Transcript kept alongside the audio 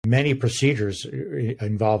many procedures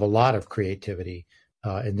involve a lot of creativity.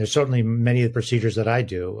 And there's certainly many of the procedures that I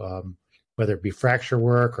do, whether it be fracture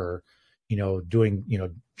work or, doing,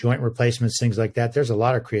 joint replacements, things like that. There's a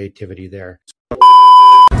lot of creativity there.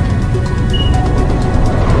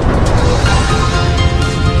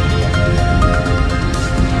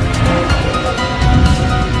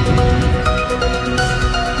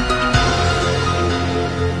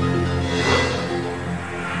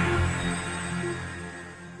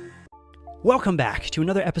 Welcome back to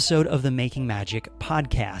another episode of the Making Magic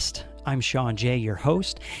podcast. I'm Sean Jay, your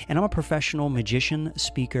host, and I'm a professional magician,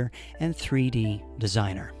 speaker, and 3D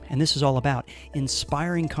designer. And this is all about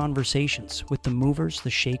inspiring conversations with the movers, the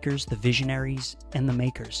shakers, the visionaries, and the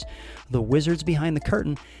makers, the wizards behind the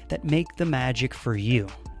curtain that make the magic for you.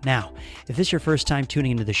 Now, if this is your first time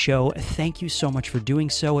tuning into the show, thank you so much for doing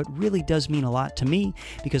so. It really does mean a lot to me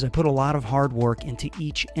because I put a lot of hard work into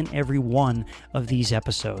each and every one of these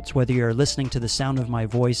episodes. Whether you're listening to the sound of my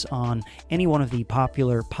voice on any one of the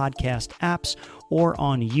popular podcast apps or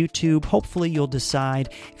on YouTube, hopefully you'll decide,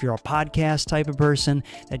 if you're a podcast type of person,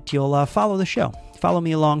 that you'll follow the show. Follow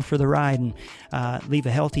me along for the ride and leave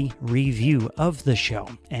a healthy review of the show.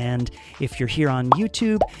 And if you're here on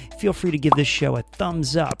YouTube, feel free to give this show a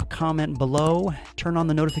thumbs up, comment below, turn on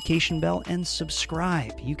the notification bell, and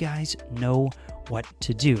subscribe. You guys know what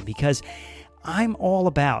to do because I'm all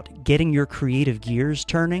about getting your creative gears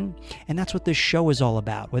turning, and that's what this show is all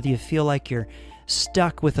about. Whether you feel like you're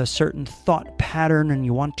stuck with a certain thought pattern and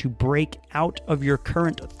you want to break out of your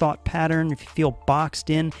current thought pattern, if you feel boxed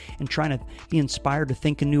in and trying to be inspired to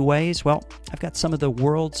think in new ways, well, I've got some of the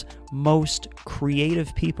world's most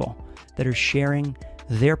creative people that are sharing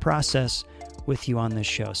their process with you on this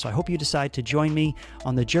show. So I hope you decide to join me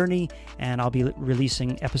on the journey, and I'll be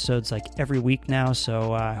releasing episodes like every week now.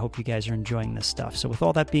 So I hope you guys are enjoying this stuff. So with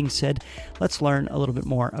all that being said, let's learn a little bit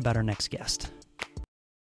more about our next guest.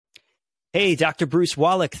 Hey, Dr. Bruce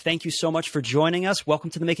Wallach, thank you so much for joining us.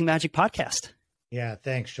 Welcome to the Making Magic podcast. Yeah,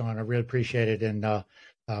 thanks, Sean. I really appreciate it. And I'm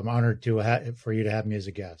honored for you to have me as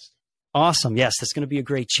a guest. Awesome. Yes, this is going to be a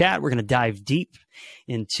great chat. We're going to dive deep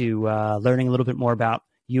into learning a little bit more about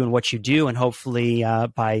you and what you do. And hopefully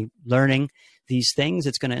by learning these things,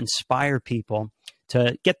 it's going to inspire people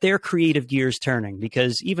to get their creative gears turning.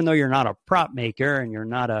 Because even though you're not a prop maker and you're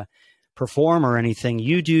not a performer or anything,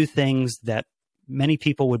 you do things that many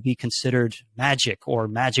people would be considered magic or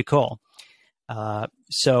magical.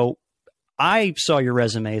 So I saw your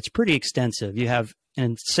resume. It's pretty extensive. You have an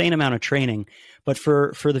insane amount of training. But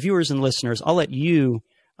for the viewers and listeners, I'll let you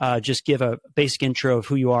just give a basic intro of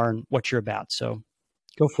who you are and what you're about. So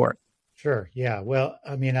go for it. Sure. Yeah. Well,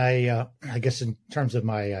 I mean, I guess in terms of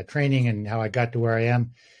my training and how I got to where I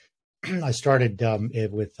am, I started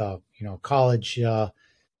with college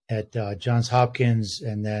at Johns Hopkins,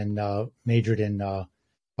 and then majored in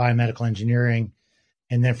biomedical engineering.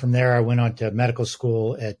 And then from there, I went on to medical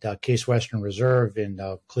school at Case Western Reserve in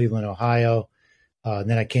Cleveland, Ohio. And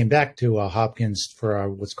then I came back to Hopkins for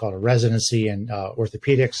what's called a residency in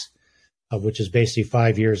orthopedics, which is basically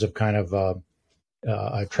 5 years of kind of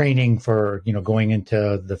training for, going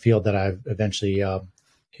into the field that I've eventually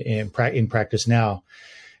in practice now.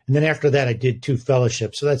 And then after that, I did 2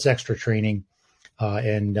 fellowships. So that's extra training.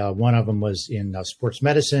 And one of them was in sports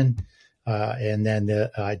medicine. And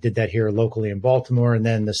then I did that here locally in Baltimore. And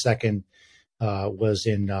then the second was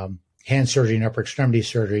in hand surgery and upper extremity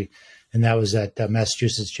surgery. And that was at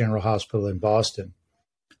Massachusetts General Hospital in Boston.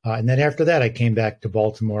 And then after that, I came back to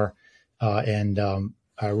Baltimore and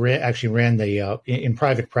I actually ran in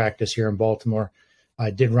private practice here in Baltimore.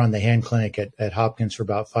 I did run the hand clinic at Hopkins for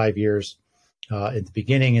about 5 years at the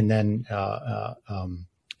beginning, and then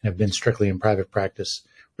have been strictly in private practice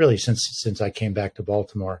really since I came back to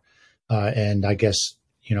Baltimore. And I guess,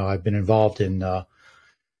 I've been involved in,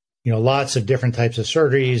 lots of different types of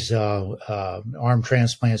surgeries, arm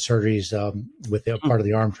transplant surgeries with part of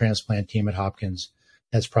the arm transplant team at Hopkins.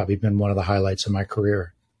 That's probably been one of the highlights of my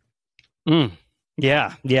career.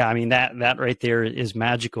 Yeah. I mean, that right there is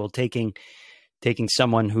magical. Taking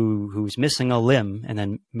someone who's missing a limb and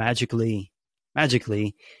then magically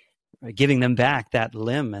giving them back that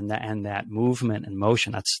limb and that movement and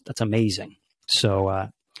motion. That's amazing. So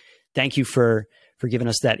thank you for giving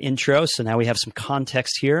us that intro. So now we have some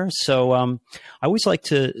context here. So I always like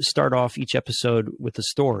to start off each episode with a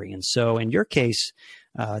story. And so in your case,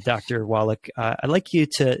 Dr. Wallach, I'd like you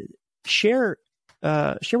to share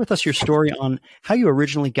with us your story on how you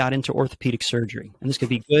originally got into orthopedic surgery. And this could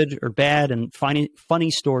be good or bad, and funny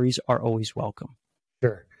stories are always welcome.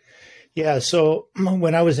 Sure. Yeah. So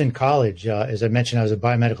when I was in college, as I mentioned, I was a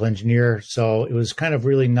biomedical engineer. So it was kind of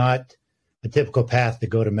really not a typical path to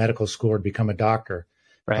go to medical school or become a doctor.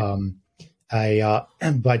 Right.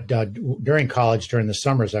 But during college, during the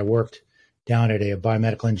summers, I worked down at a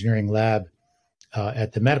biomedical engineering lab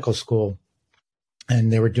at the medical school,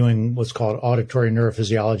 and they were doing what's called auditory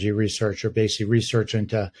neurophysiology research, or basically research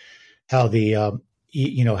into how the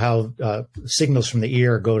how signals from the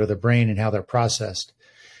ear go to the brain and how they're processed.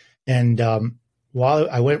 And while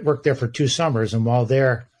I worked there for 2 summers, and while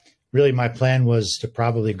there, really my plan was to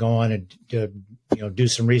probably go on and do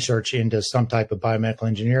some research into some type of biomedical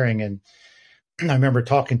engineering. And I remember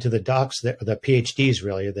talking to the docs, the PhDs,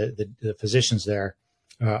 really, the physicians there,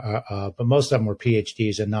 but most of them were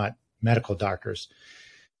PhDs and not medical doctors.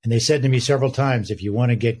 And they said to me several times, if you want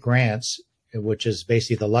to get grants, which is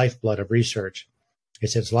basically the lifeblood of research, they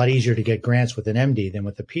said it's a lot easier to get grants with an MD than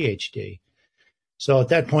with a PhD. So at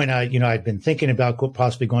that point, I'd been thinking about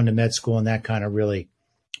possibly going to med school, and that kind of really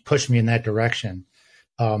pushed me in that direction.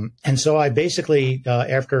 And so I basically,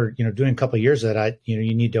 after doing a couple of years of that,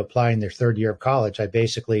 you need to apply in their 3rd year of college. I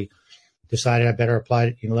basically decided I better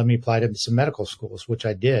apply. Let me apply to some medical schools, which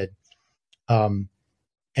I did. And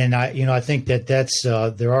I think that's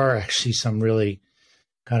there are actually some really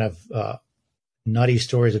kind of nutty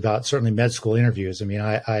stories about certainly med school interviews. I mean,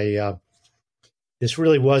 I this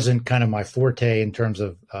really wasn't kind of my forte in terms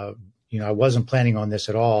of I wasn't planning on this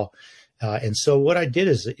at all. And so what I did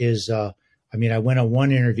is I went on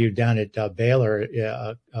one interview down at Baylor,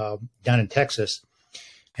 down in Texas,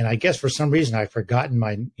 and I guess for some reason I'd forgotten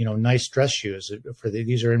my nice dress shoes.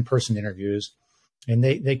 These are in-person interviews, and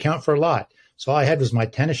they count for a lot. So all I had was my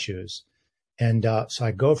tennis shoes, and so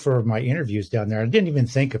I go for my interviews down there. I didn't even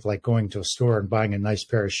think of like going to a store and buying a nice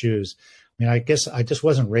pair of shoes. I mean, I guess I just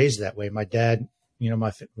wasn't raised that way. My dad,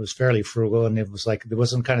 was fairly frugal, and it was like there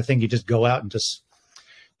wasn't the kind of thing you just go out and just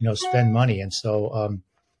spend money. And so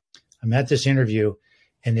I'm at this interview,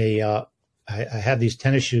 and I have these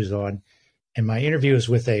tennis shoes on, and my interview is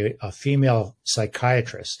with a female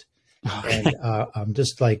psychiatrist. Okay. And I'm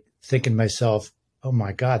just like thinking to myself, oh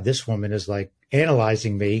my God, this woman is like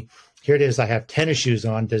analyzing me. Here it is. I have tennis shoes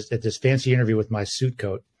on at this fancy interview with my suit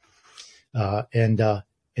coat. And to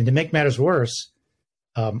make matters worse,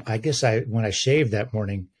 I guess when I shaved that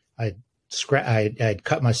morning, I'd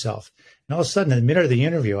cut myself. And all of a sudden, in the middle of the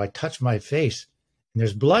interview, I touched my face, and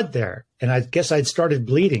there's blood there. And I guess I'd started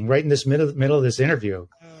bleeding right in this middle of this interview.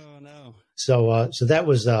 Oh no! So that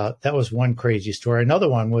was one crazy story. Another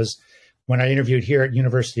one was when I interviewed here at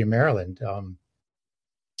University of Maryland.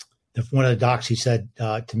 One of the docs, he said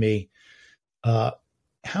to me,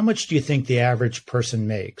 "How much do you think the average person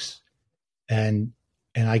makes?" And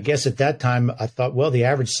I guess at that time I thought, well, the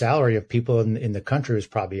average salary of people in the country was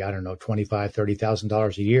probably, I don't know, $25,000,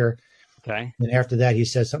 $30,000 a year. Okay. And after that, he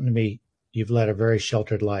said something to me, "You've led a very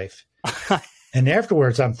sheltered life." And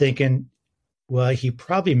afterwards, I'm thinking, well, he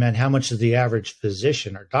probably meant how much does the average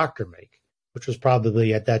physician or doctor make, which was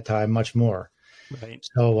probably at that time much more. Right.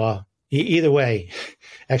 So either way,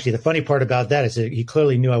 actually, the funny part about that is that he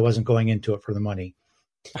clearly knew I wasn't going into it for the money.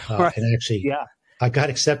 Right. And actually, yeah. I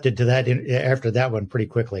got accepted to that after that one pretty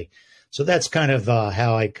quickly. So that's kind of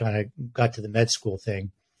how I kind of got to the med school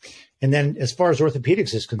thing. And then as far as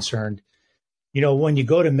orthopedics is concerned, when you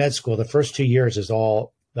go to med school, the first 2 years is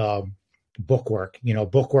all bookwork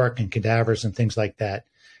and cadavers and things like that.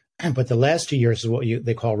 But the last 2 years is what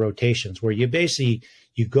they call rotations, where you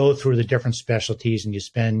go through the different specialties and you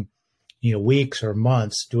spend, weeks or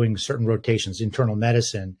months doing certain rotations, internal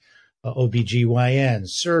medicine, OBGYN,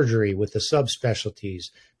 surgery with the subspecialties,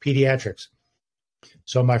 pediatrics.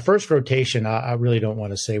 So my first rotation, I really don't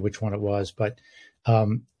want to say which one it was, but,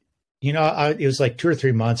 it was like 2 or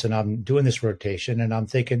 3 months, and I'm doing this rotation, and I'm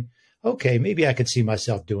thinking, okay, maybe I could see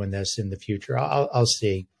myself doing this in the future. I'll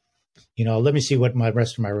see. Let me see what my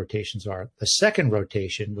rest of my rotations are. The second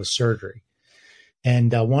rotation was surgery.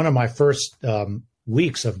 And one of my first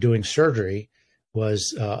weeks of doing surgery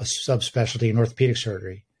was a subspecialty in orthopedic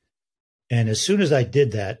surgery. And as soon as I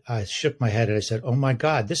did that, I shook my head and I said, oh my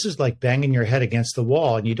God, this is like banging your head against the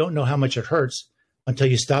wall, and you don't know how much it hurts until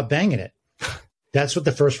you stop banging it. That's what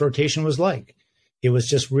the first rotation was like. It was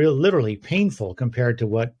just literally painful compared to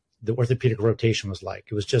what the orthopedic rotation was like.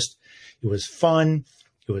 It was fun.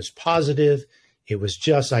 It was positive. It was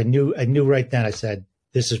just, I knew right then, I said,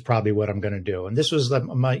 this is probably what I'm going to do. And this was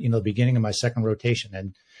the beginning of my second rotation.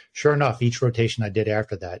 And sure enough, each rotation I did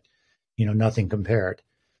after that, nothing compared.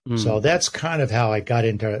 So that's kind of how I got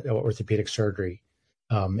into orthopedic surgery,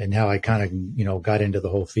 and how I kind of, got into the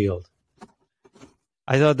whole field.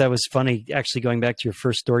 I thought that was funny, actually, going back to your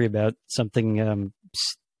first story about something,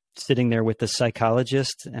 sitting there with the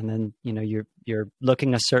psychologist, and then, you're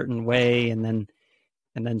looking a certain way, and then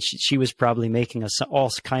And then she was probably making all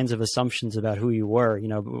kinds of assumptions about who you were,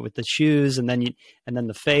 with the shoes and then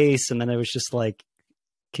the face. And then it was just like,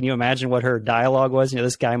 can you imagine what her dialogue was?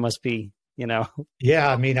 This guy must be, Yeah.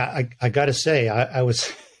 I mean, I got to say, I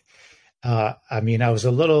was, I was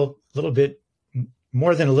a little bit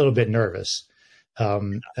more than a little bit nervous,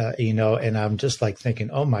 and I'm just like thinking,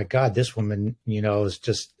 oh my God, this woman, is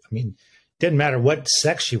just, didn't matter what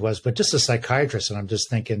sex she was, but just a psychiatrist. And I'm just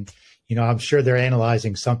thinking, I'm sure they're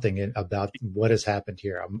analyzing something about what has happened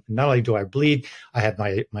here. Not only do I bleed, I had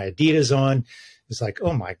my Adidas on. It's like,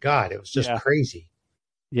 oh my God, it was just crazy.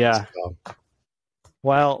 Yeah. So,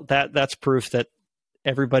 well, that's proof that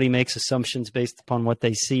everybody makes assumptions based upon what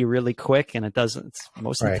they see really quick, and it doesn't.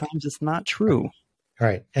 Most of the times, it's not true.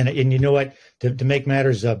 Right, and you know what? To make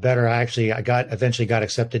matters better, I eventually got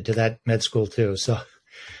accepted to that med school too. So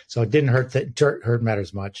it didn't hurt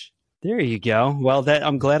matters much. There you go. Well,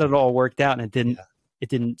 I'm glad it all worked out, and it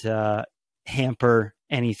didn't hamper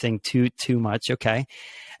anything too much. Okay.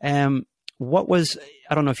 What was,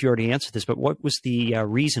 I don't know if you already answered this, but what was the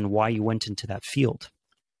reason why you went into that field?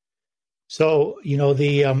 So, so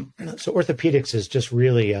orthopedics is just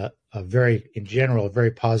really in general, a very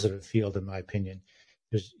positive field, in my opinion.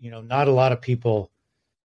 There's, not a lot of people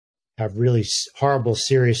have really horrible,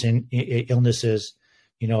 serious illnesses.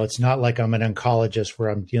 It's not like I'm an oncologist where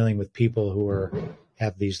I'm dealing with people who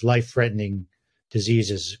have these life-threatening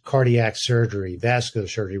diseases, cardiac surgery, vascular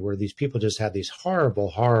surgery, where these people just have these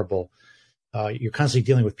horrible, you're constantly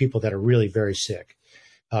dealing with people that are really very sick.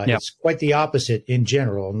 It's quite the opposite in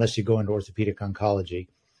general, unless you go into orthopedic oncology.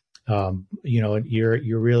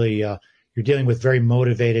 You're really, you're dealing with very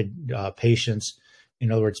motivated patients.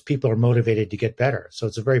 In other words, people are motivated to get better. So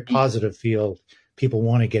it's a very positive field. People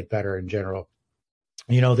want to get better in general.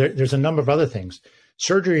 There's a number of other things.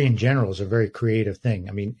 Surgery in general is a very creative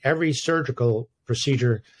thing. Every surgical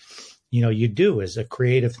procedure, you do is a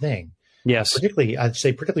creative thing. Yes. Particularly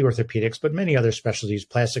orthopedics, but many other specialties,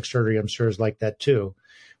 plastic surgery, I'm sure is like that too,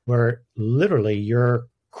 where literally you're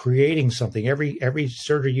creating something. Every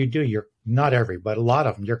surgery you do, not every, but a lot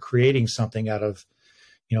of them, you're creating something out of,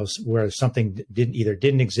 where something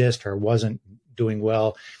didn't exist or wasn't doing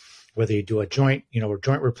well. Whether you do a joint, or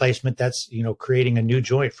joint replacement, that's, creating a new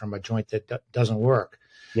joint from a joint that doesn't work.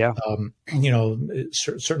 Yeah.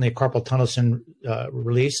 Certainly a carpal tunnel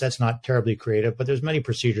release, that's not terribly creative, but there's many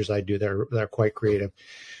procedures I do that are quite creative.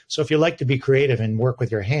 So if you like to be creative and work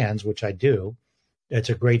with your hands, which I do, it's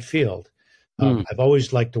a great field. I've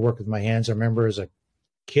always liked to work with my hands. I remember as a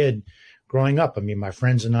kid growing up, my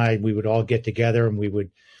friends and I, we would all get together and we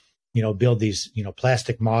would, build these,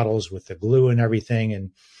 plastic models with the glue and everything.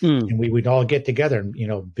 And we would all get together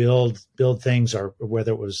and, build things, or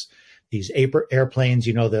whether it was these airplanes,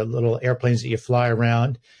 the little airplanes that you fly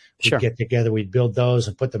around. We'd get together, we'd build those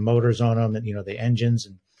and put the motors on them and, the engines,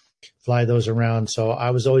 and fly those around. So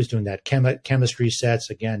I was always doing that. Chemistry sets,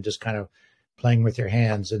 again, just kind of playing with your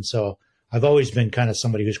hands. And so I've always been kind of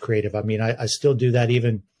somebody who's creative. I still do that,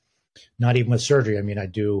 not even with surgery. I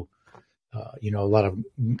do, a lot of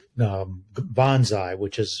bonsai,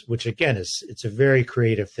 which again it's a very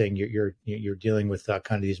creative thing. You're dealing with kind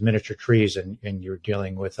of these miniature trees, and you're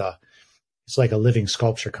dealing with it's like a living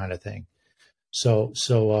sculpture kind of thing. So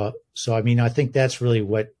I think that's really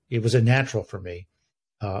what it was, a natural for me.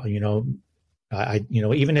 I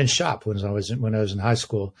even in shop when I was in high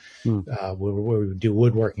school, where we would do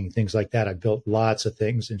woodworking, things like that. I built lots of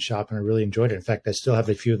things in shop, and I really enjoyed it. In fact, I still have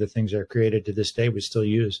a few of the things that are created to this day. We still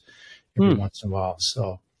use every once in a while.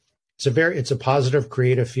 So it's a positive,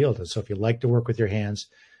 creative field. And so if you like to work with your hands,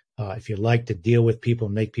 if you like to deal with people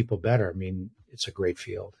and make people better, it's a great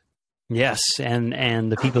field. Yes,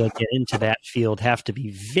 and the people that get into that field have to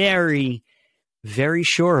be very, very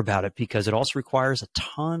sure about it, because it also requires a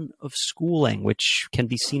ton of schooling, which can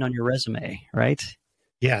be seen on your resume, right?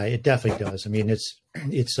 Yeah, it definitely does.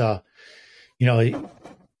 It's not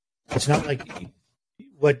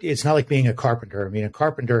like being a carpenter. A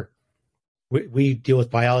carpenter, we deal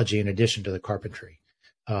with biology in addition to the carpentry.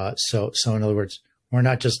 So in other words, we're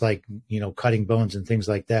not just like, cutting bones and things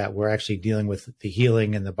like that. We're actually dealing with the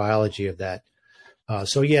healing and the biology of that.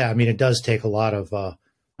 It does take a lot of,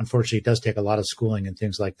 unfortunately, it does take a lot of schooling and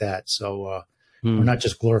things like that. So we're not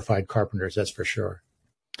just glorified carpenters, that's for sure.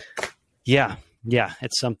 Yeah.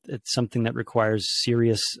 It's something that requires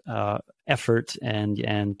serious effort,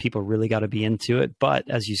 and people really got to be into it. But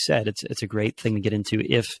as you said, it's a great thing to get into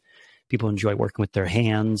if people enjoy working with their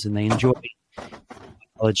hands and they enjoy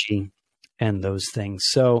technology and those things.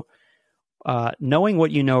 So knowing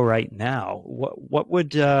what you know right now, what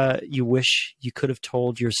would you wish you could have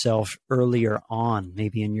told yourself earlier on,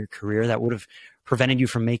 maybe in your career, that would have prevented you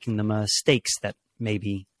from making the mistakes that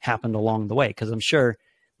maybe happened along the way? Because I'm sure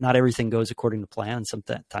not everything goes according to plan, and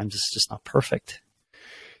sometimes it's just not perfect.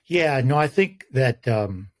 Yeah, no, I think that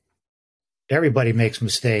everybody makes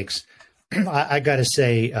mistakes. I got to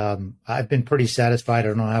say, I've been pretty satisfied. I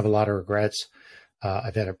don't have a lot of regrets.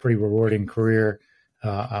 I've had a pretty rewarding career.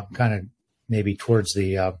 I'm kind of maybe towards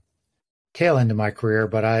the tail end of my career,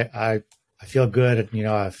 but I feel good.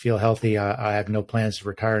 I feel healthy. I have no plans to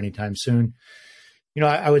retire anytime soon.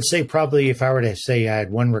 I would say probably if I were to say I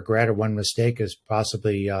had one regret or one mistake is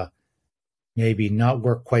possibly maybe not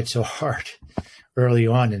work quite so hard early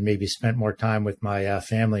on and maybe spent more time with my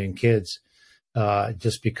family and kids.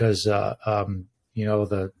 Just because, the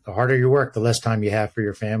harder you work, the less time you have for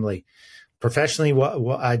your family. Professionally,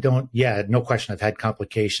 no question. I've had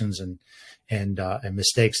complications and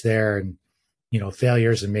mistakes there and,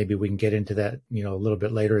 failures, and maybe we can get into that, a little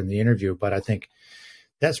bit later in the interview. But I think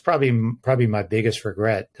that's probably my biggest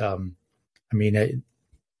regret. The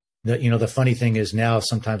funny thing is now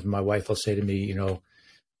sometimes my wife will say to me,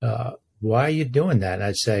 why are you doing that? And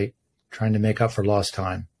I'd say, trying to make up for lost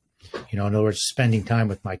time. In other words, spending time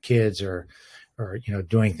with my kids or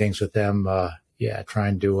doing things with them.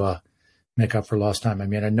 Trying to make up for lost time. I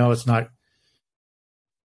know it's not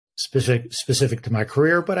specific to my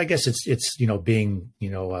career, but I guess it's being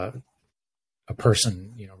a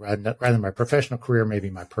person, rather than my professional career,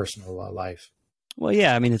 maybe my personal life. Well,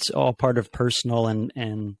 yeah, it's all part of personal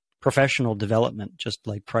and professional development, just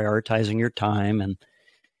like prioritizing your time and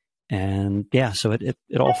so it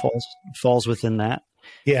all falls within that.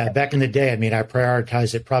 Yeah, back in the day, I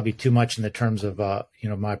prioritized it probably too much in the terms of,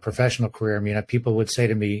 my professional career. People would say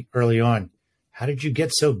to me early on, how did you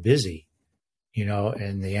get so busy?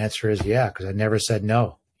 And the answer is, because I never said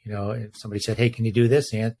no. If somebody said, hey, can you do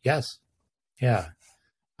this? Yes. Yeah.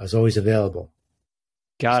 I was always available.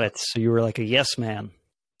 Got it. So you were like a yes man.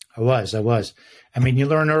 I was. You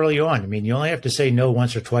learn early on. You only have to say no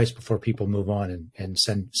once or twice before people move on and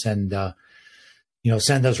send those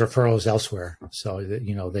referrals elsewhere. So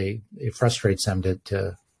that, it frustrates them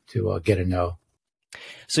to get a no.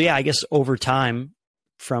 So yeah, I guess over time,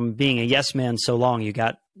 from being a yes man so long, you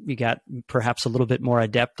got perhaps a little bit more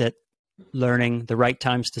adept at learning the right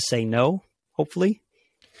times to say no, hopefully.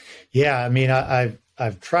 Yeah.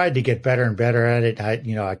 I've tried to get better and better at it.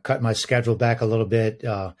 I cut my schedule back a little bit.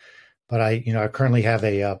 But I currently have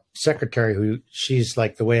a secretary who she's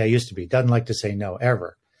like the way I used to be, doesn't like to say no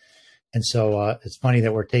ever. And so it's funny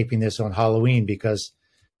that we're taping this on Halloween because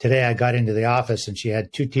today I got into the office and she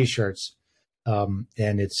had 2 T-shirts, and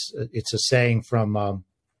it's a saying from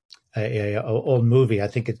a old movie. I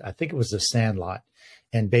think it was The Sandlot,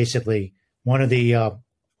 and basically one of the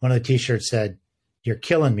T-shirts said, "You're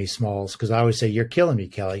killing me, Smalls," because I always say, "You're killing me,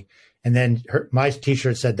 Kelly." And then my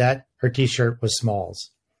T-shirt said that. Her T-shirt was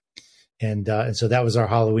Smalls, and so that was our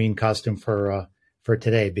Halloween costume for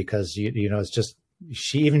today because it's just.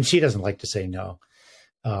 She doesn't like to say no,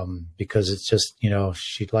 because it's just,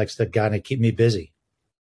 she likes to kind of keep me busy.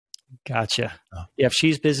 Gotcha. Yeah. If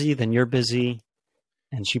she's busy, then you're busy,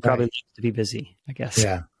 and she probably likes to be busy, I guess.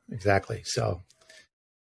 Yeah, exactly. So.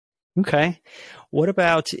 Okay. What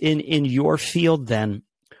about in your field then?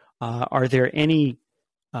 Are there any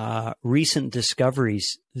recent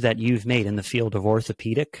discoveries that you've made in the field of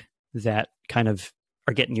orthopedic that kind of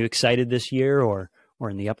are getting you excited this year or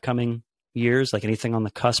in the upcoming years, like anything on the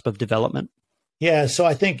cusp of development? Yeah. So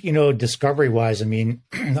I think, discovery wise, I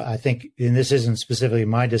think, and this isn't specifically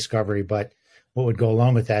my discovery, but what would go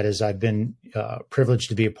along with that is I've been privileged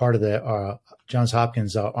to be a part of the Johns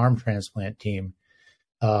Hopkins arm transplant team.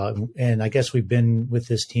 And I guess we've been with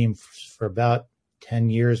this team for about 10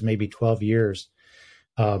 years, maybe 12 years.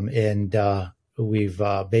 And we've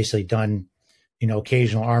basically done,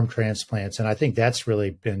 occasional arm transplants. And I think that's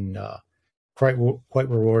really been quite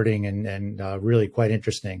rewarding and really quite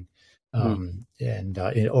interesting. And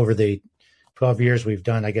over the 12 years we've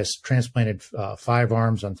done, I guess, transplanted 5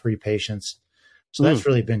 arms on 3 patients. So that's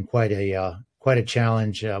really been quite a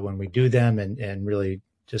challenge when we do them and really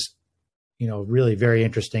just, really very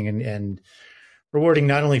interesting and rewarding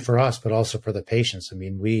not only for us, but also for the patients.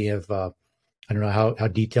 We have, I don't know how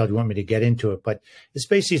detailed you want me to get into it, but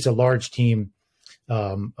it's a large team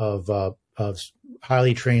of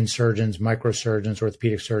highly trained surgeons, microsurgeons,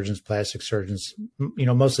 orthopedic surgeons, plastic surgeons,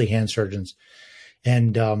 mostly hand surgeons.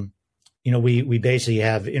 And, we basically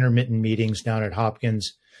have intermittent meetings down at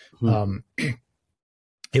Hopkins.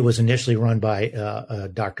 It was initially run by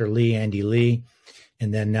Dr. Andy Lee,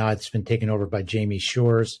 and then now it's been taken over by Jamie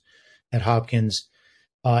Shores at Hopkins.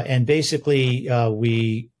 And basically,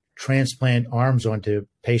 we transplant arms onto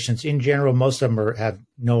patients in general, most of them have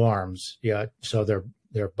no arms. Yeah. So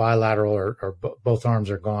they're bilateral or both arms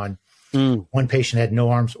are gone. One patient had no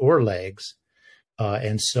arms or legs.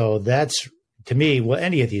 And so that's, to me, well,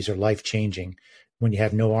 any of these are life-changing when you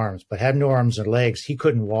have no arms, but have no arms or legs. He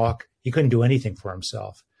couldn't walk. He couldn't do anything for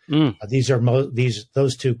himself.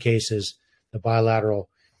 Those two cases, the bilateral,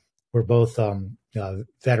 were both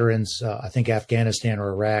veterans, I think Afghanistan or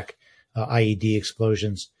Iraq, IED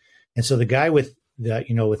explosions. And so the guy with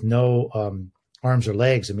no arms or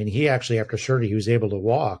legs, I mean, he actually, after surgery, he was able to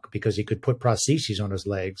walk because he could put prostheses on his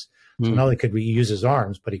legs. So not only could we use his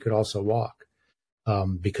arms, but he could also walk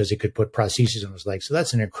because he could put prostheses on his legs. So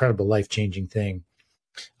that's an incredible life-changing thing.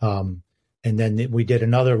 And then we did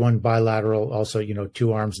another one bilateral, also,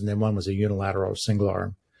 two arms, and then one was a unilateral single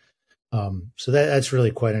arm. So that's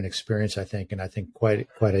really quite an experience, I think, and I think quite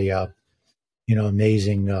a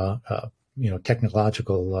amazing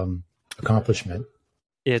technological accomplishment.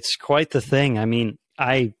 It's quite the thing. I mean,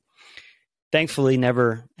 I thankfully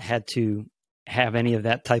never had to have any of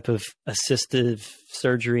that type of assistive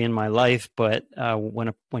surgery in my life, but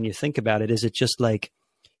when you think about it, is it just like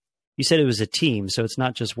you said, it was a team, so it's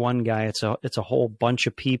not just one guy; it's a whole bunch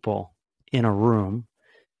of people in a room.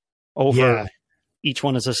 Each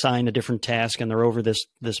one is assigned a different task, and they're over this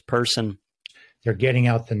person. They're getting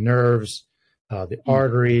out the nerves, the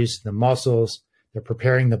arteries, the muscles. They're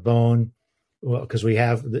preparing the bone. Well, because we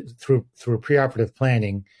have through preoperative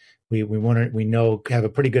planning, we have a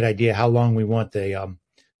pretty good idea how long we want the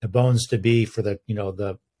bones to be for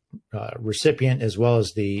the recipient as well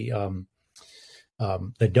as the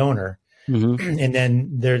donor. And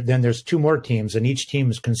then there's two more teams, and each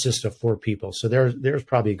team consists of 4 people. So there's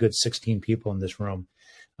probably a good 16 people in this room,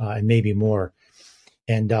 and maybe more.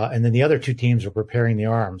 And then the other 2 teams are preparing the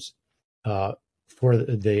arms for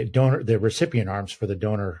the donor, the recipient arms for the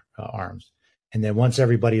donor arms. And then once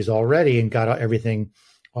everybody's all ready and got everything,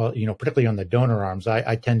 particularly on the donor arms,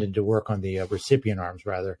 I tended to work on the recipient arms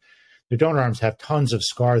rather. The donor arms have tons of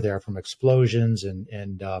scar there from explosions and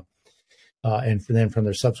then from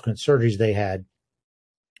their subsequent surgeries they had.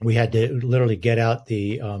 We had to literally get out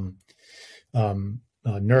the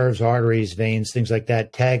nerves, arteries, veins, things like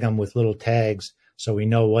that, tag them with little tags so we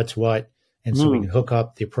know what's what, and so we can hook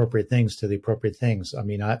up the appropriate things to the appropriate things. I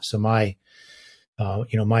mean, my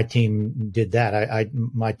team did that.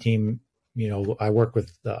 My team, I work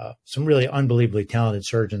with some really unbelievably talented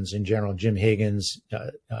surgeons in general. Jim Higgins,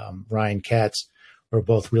 Ryan Katz were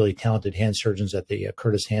both really talented hand surgeons at the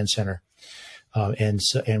Curtis Hand Center. And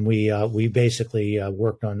we basically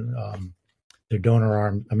worked on the donor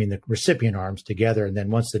arm, the recipient arms together. And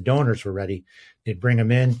then once the donors were ready, they'd bring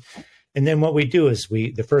them in. And then what we do is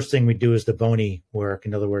the first thing we do is the bony work.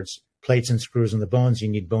 In other words, plates and screws on the bones, you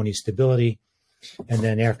need bony stability. And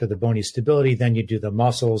then after the bony stability, then you do the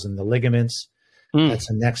muscles and the ligaments. That's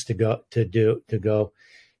the next to go.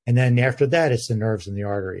 And then after that, it's the nerves and the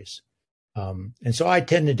arteries. And so I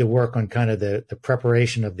tended to work on kind of the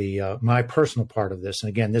preparation of my personal part of this. And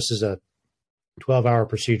again, this is a 12-hour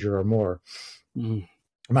procedure or more.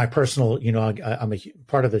 My personal, I'm a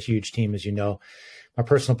part of this huge team, as you know. My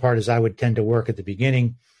personal part is I would tend to work at the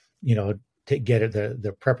beginning, to get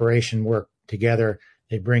the preparation work together.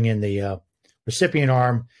 They bring in the recipient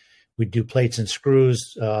arm. We do plates and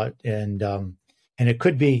screws, and it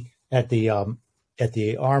could be at the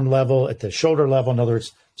arm level, at the shoulder level. In other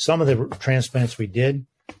words, some of the transplants we did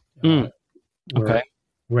were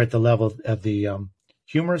at the level of the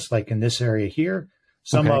humerus, like in this area here.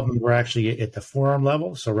 Some of them were actually at the forearm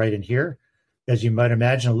level, so right in here. As you might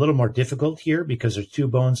imagine, a little more difficult here because there's 2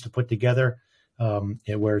 bones to put together,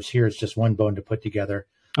 whereas here it's just 1 bone to put together.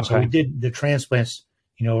 So we did the transplants,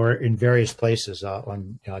 or in various places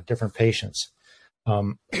on different patients.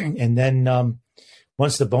 And then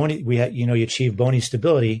once the bony, we had, you achieve bony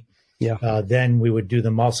stability, then we would do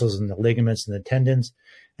the muscles and the ligaments and the tendons.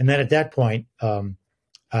 And then at that point,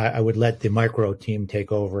 I would let the micro team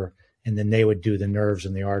take over, and then they would do the nerves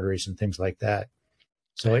and the arteries and things like that.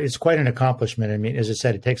 So it's quite an accomplishment. I mean, as I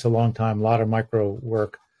said, it takes a long time, a lot of micro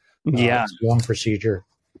work. It's a long procedure.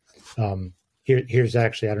 Here's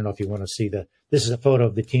actually, I don't know if you want to see this is a photo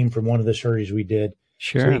of the team from one of the surgeries we did.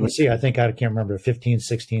 Sure. So you can see, I can't remember, 15,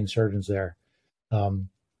 16 surgeons there. And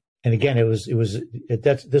again, it was at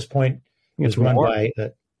this point, it was run by,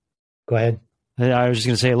 go ahead. I was just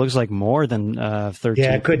going to say, it looks like more than 13.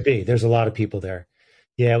 Yeah, it could be. There's a lot of people there.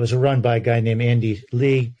 Yeah, it was run by a guy named Andy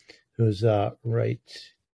Lee, who's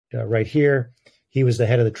right here. He was the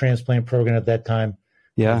head of the transplant program at that time.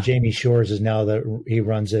 Yeah. Jamie Shores is now he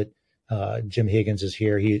runs it. Jim Higgins is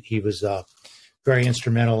here. He was very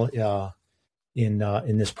instrumental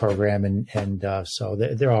in this program, and so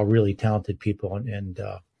they're all really talented people and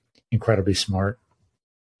incredibly smart.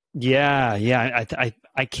 Yeah.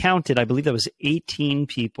 I counted. I believe that was 18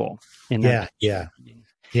 people in that. Yeah.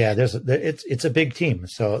 It's a big team.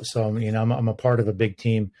 So I'm a part of a big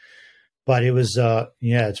team, but it was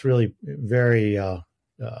it's really very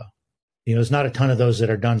there's not a ton of those that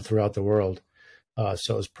are done throughout the world.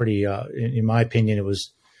 So it was pretty, in my opinion, it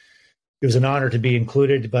was an honor to be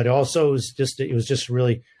included, but also it was just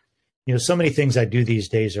really, so many things I do these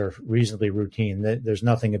days are reasonably routine. There's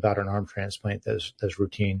nothing about an arm transplant that's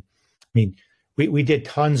routine. I mean, we did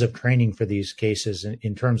tons of training for these cases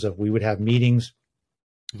in terms of, we would have meetings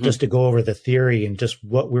just to go over the theory and just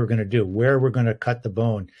what we were going to do, where we're going to cut the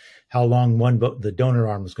bone, how long the donor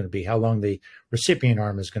arm is going to be, how long the recipient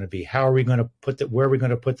arm is going to be, how are we going to where are we going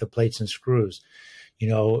to put the plates and screws,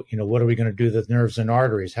 what are we going to do with the nerves and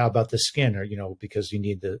arteries? How about the skin, or because you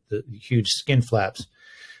need the huge skin flaps.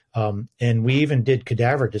 And we even did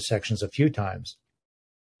cadaver dissections a few times,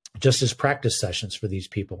 just as practice sessions for these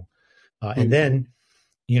people. And then,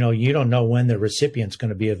 you don't know when the recipient's going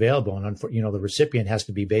to be available. And, the recipient has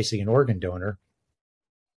to be basically an organ donor.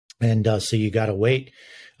 And so you got to wait.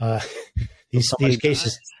 These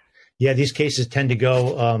cases, these cases tend to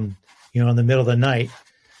go, in the middle of the night.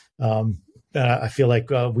 I feel like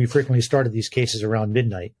we frequently started these cases around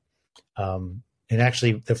midnight. And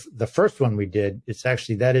actually, the first one we did,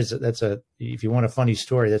 that's if you want a funny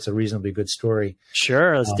story, that's a reasonably good story.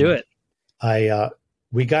 Sure, let's do it.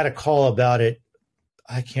 We got a call about it.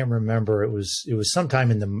 I can't remember. It was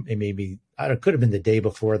sometime it could have been the day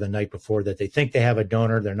before, the night before, that they think they have a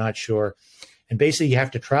donor. They're not sure. And basically you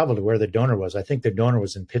have to travel to where the donor was. I think the donor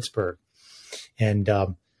was in Pittsburgh. And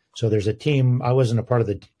so there's a team. I wasn't a part of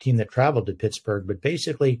the team that traveled to Pittsburgh, but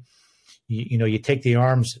basically, you take the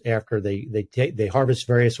arms after they harvest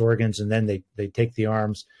various organs, and then they take the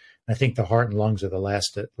arms. And I think the heart and lungs are the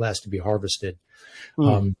last to be harvested.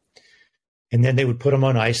 And then they would put them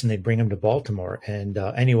on ice and they'd bring them to Baltimore. And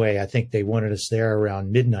anyway, I think they wanted us there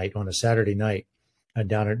around midnight on a Saturday night.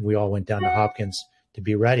 We all went down to Hopkins to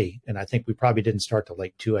be ready. And I think we probably didn't start till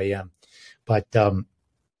like 2 a.m. But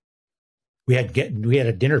we had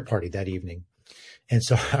a dinner party that evening. And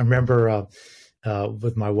so I remember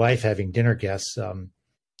with my wife having dinner guests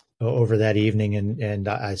over that evening. And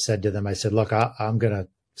I said to them, look, I'm going to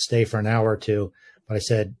stay for an hour or two. But I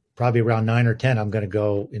said, probably around 9 or 10, I'm going to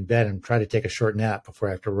go in bed and try to take a short nap before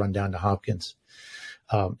I have to run down to Hopkins,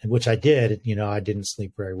 which I did. I didn't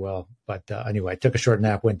sleep very well. But anyway, I took a short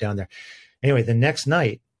nap, went down there. Anyway, the next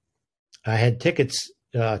night, I had tickets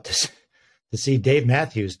to see Dave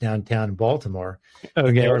Matthews downtown in Baltimore.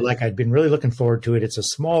 Okay. They were like, I'd been really looking forward to it. It's a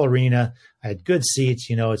small arena. I had good seats.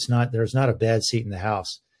 There's not a bad seat in the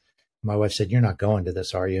house. My wife said, "You're not going to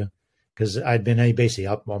this, are you?" Because I'd been basically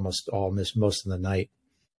up most of the night.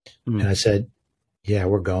 And I said, "Yeah,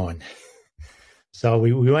 we're going." So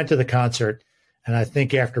we went to the concert, and I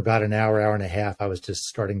think after about an hour and a half, I was just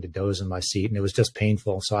starting to doze in my seat, and it was just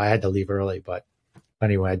painful. So I had to leave early. But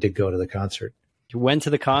anyway, I did go to the concert. You went to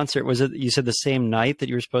the concert. Was it, you said, the same night that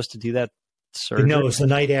you were supposed to do that surgery? No, it was the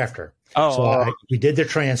night after. We did the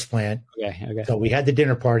transplant. Okay. So we had the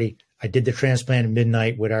dinner party. I did the transplant at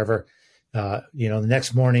midnight, whatever. The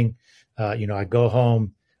next morning, I go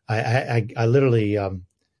home. I literally,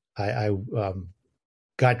 I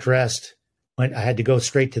got dressed. I had to go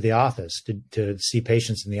straight to the office to see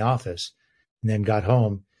patients in the office, and then got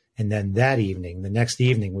home. And then the next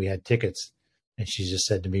evening, we had tickets. And she just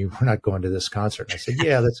said to me, "We're not going to this concert." And I said,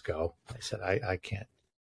 "Yeah, let's go." I said, I can't.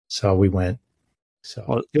 So we went.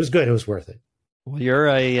 So it was good. It was worth it. Well, you're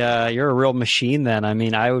a real machine then. I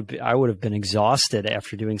mean, I would have been exhausted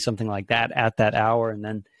after doing something like that at that hour. And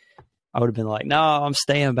then I would have been like, "No, I'm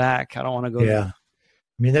staying back. I don't want to go." Yeah. There.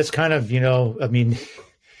 I mean, that's kind of,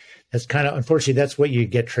 unfortunately, that's what you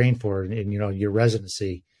get trained for in your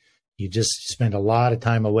residency. You just spend a lot of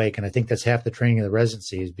time awake. And I think that's half the training of the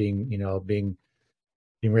residency is being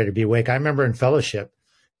ready to be awake. I remember in fellowship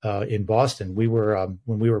in Boston, we were,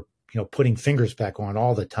 when we were, putting fingers back on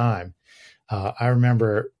all the time. I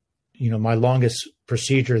remember, my longest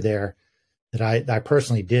procedure there that I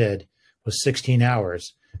personally did was 16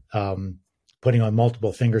 hours, putting on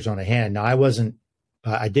multiple fingers on a hand. Now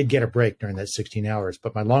I did get a break during that 16 hours,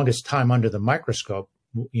 but my longest time under the microscope,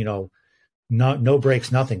 no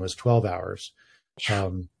breaks, nothing, was 12 hours.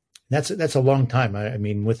 That's a long time. I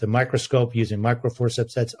mean, with the microscope, using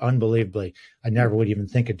microforceps, that's unbelievably, I never would even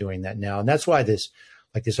think of doing that now. And that's why this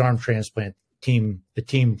arm transplant team, the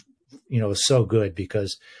team, is so good,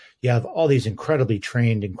 because you have all these incredibly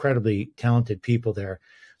trained, incredibly talented people there.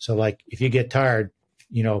 So like, if you get tired,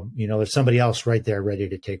 there's somebody else right there ready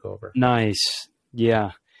to take over. Nice.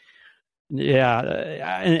 Yeah. Yeah.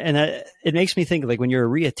 And it makes me think, like, when you're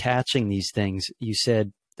reattaching these things, you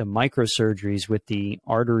said the microsurgeries with the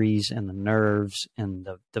arteries and the nerves and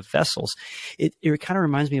the vessels, it kind of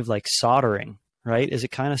reminds me of like soldering, right? Is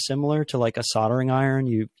it kind of similar to like a soldering iron?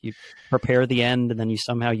 You prepare the end and then you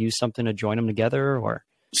somehow use something to join them together, or?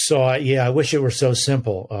 So I wish it were so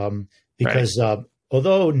simple, because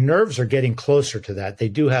although nerves are getting closer to that, they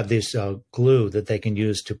do have this glue that they can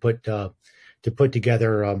use to put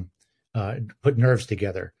together, put nerves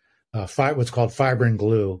together. What's called fibrin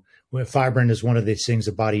glue. Fibrin is one of these things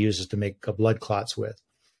the body uses to make blood clots with.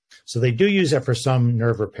 So they do use that for some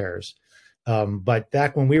nerve repairs. But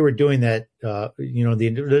back when we were doing that,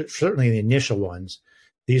 certainly the initial ones,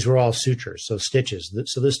 these were all sutures, so stitches.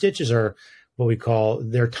 So the stitches are what we call,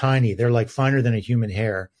 they're tiny. They're like finer than a human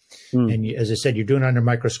hair. And as I said, you're doing it under a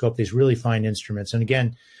microscope, these really fine instruments. And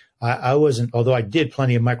again, I wasn't, although I did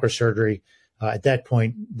plenty of microsurgery, at that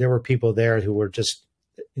point, there were people there who were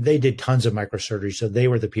they did tons of microsurgery. So they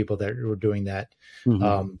were the people that were doing that.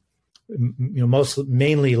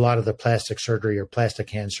 Mainly a lot of the plastic surgery or plastic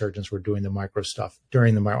hand surgeons were doing the micro stuff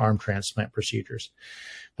during the arm transplant procedures.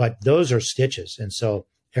 But those are stitches. And so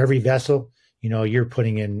every vessel, you're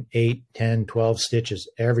putting in 8, 10, 12 stitches,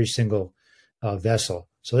 every single vessel.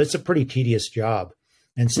 So it's a pretty tedious job.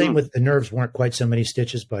 And same with the nerves, weren't quite so many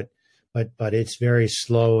stitches, but it's very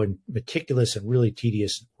slow and meticulous and really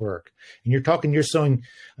tedious work. And you're sewing,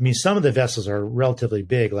 some of the vessels are relatively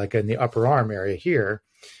big, like in the upper arm area here,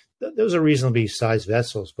 those are reasonably sized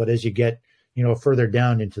vessels. But as you get, further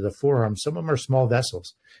down into the forearm, some of them are small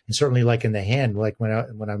vessels. And certainly like in the hand, like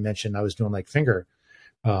when I mentioned I was doing like finger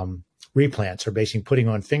replants, or basically putting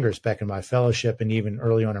on fingers back in my fellowship and even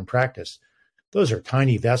early on in practice, those are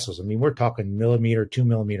tiny vessels. We're talking 2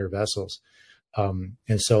 millimeter vessels. And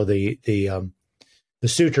so the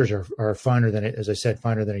sutures are finer than, as I said,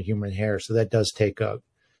 finer than a human hair. So that does take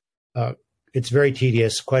it's very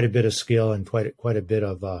tedious, quite a bit of skill and quite a bit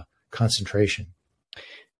of concentration.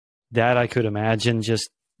 That I could imagine, just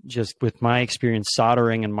with my experience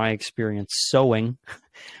soldering and my experience sewing,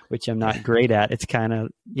 which I'm not great at. It's kind of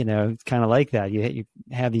like that. You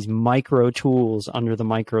have these micro tools under the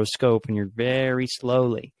microscope, and you're very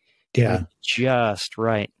slowly, just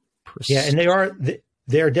right. Yeah, and they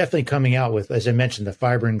are definitely coming out with, as I mentioned, the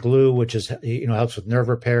fibrin glue, which is helps with nerve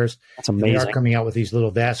repairs. That's amazing. And they are coming out with these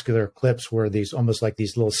little vascular clips, where these almost like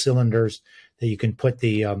these little cylinders that you can put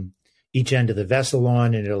the each end of the vessel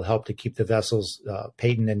on, and it'll help to keep the vessels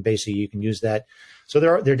patent, and basically you can use that. So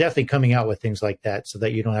they're definitely coming out with things like that, so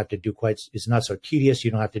that you don't have to do it's not so tedious.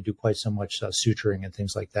 You don't have to do quite so much suturing and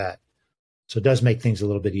things like that. So it does make things a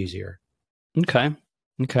little bit easier. Okay.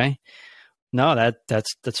 No,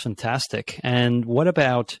 that's fantastic. And what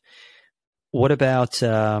about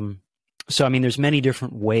so there's many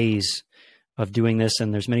different ways of doing this,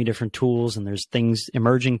 and there's many different tools, and there's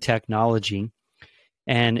emerging technology.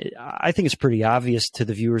 And I think it's pretty obvious to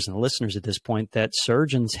the viewers and the listeners at this point that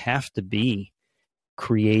surgeons have to be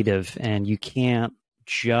creative, and you can't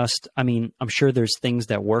just, I'm sure there's things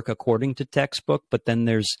that work according to textbook, but then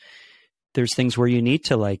there's things where you need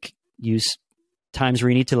to use times where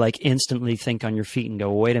you need to instantly think on your feet and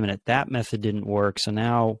go, wait a minute, that method didn't work. So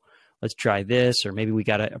now let's try this, or maybe we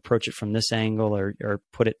got to approach it from this angle, or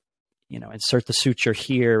put it, insert the suture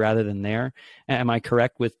here rather than there. Am I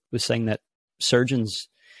correct with saying that surgeons,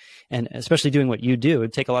 and especially doing what you do,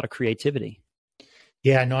 would take a lot of creativity?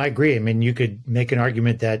 Yeah, no, I agree. You could make an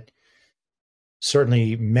argument that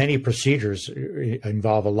certainly many procedures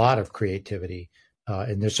involve a lot of creativity.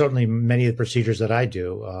 And there's certainly many of the procedures that I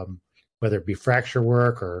do, whether it be fracture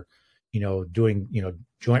work or, doing,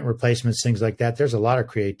 joint replacements, things like that. There's a lot of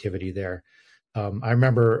creativity there. I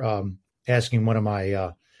remember asking one of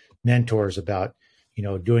my mentors about,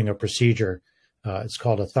 doing a procedure. It's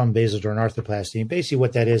called a thumb basal joint arthroplasty. And basically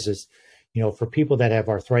what that is, for people that have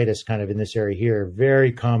arthritis kind of in this area here,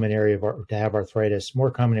 very common area to have arthritis, more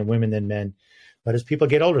common in women than men. But as people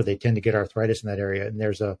get older, they tend to get arthritis in that area. And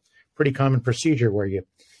there's a pretty common procedure where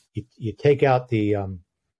you take out the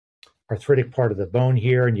arthritic part of the bone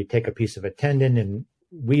here, and you take a piece of a tendon and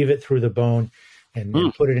weave it through the bone and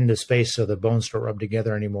put it into space so the bones don't rub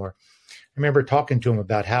together anymore. I remember talking to him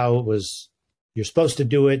about how it was, you're supposed to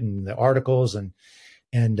do it, and the articles, and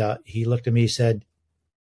he looked at me, he said,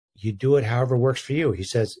 you do it however works for you. He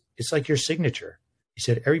says, it's like your signature. He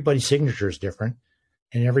said, everybody's signature is different,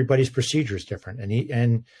 and everybody's procedure is different. And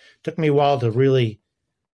it took me a while to really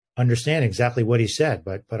understand exactly what he said,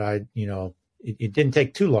 but I, it didn't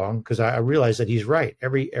take too long, because I realized that he's right.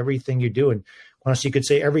 Everything you do, and honestly, you could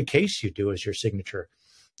say every case you do is your signature.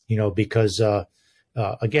 because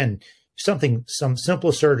again, some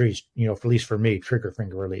simple surgeries, at least for me, trigger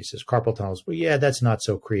finger releases, carpal tunnels. Well, yeah, that's not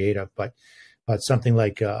so creative, but something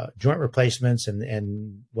like joint replacements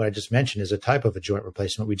and what I just mentioned is a type of a joint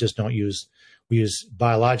replacement. We just don't use, we use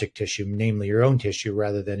biologic tissue, namely your own tissue,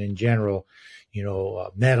 rather than in general,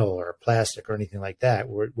 metal or plastic or anything like that,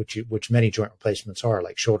 which many joint replacements are,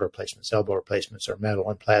 like shoulder replacements, elbow replacements are metal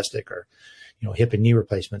and plastic, or, hip and knee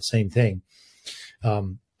replacements, same thing.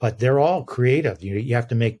 But they're all creative. You have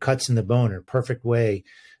to make cuts in the bone in a perfect way.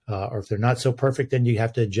 Or if they're not so perfect, then you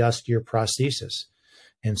have to adjust your prosthesis.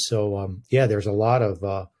 And so, there's a lot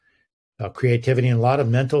of creativity and a lot of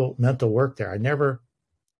mental work there.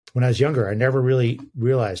 When I was younger, I never really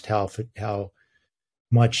realized how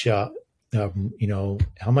much, how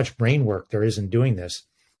much brain work there is in doing this.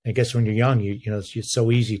 I guess when you're young, it's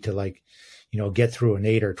so easy to get through an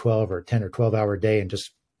 8 or 12 or 10 or 12 hour day and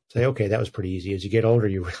just say, okay, that was pretty easy. As you get older,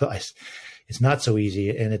 you realize it's not so easy.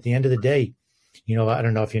 And at the end of the day, I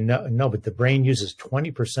don't know if you know, but the brain uses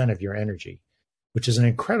 20% of your energy, which is an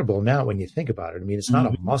incredible amount when you think about it. I mean, it's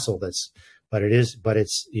not a muscle but it's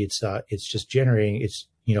just generating, it's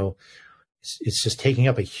just taking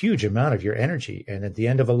up a huge amount of your energy. And at the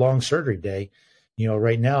end of a long surgery day,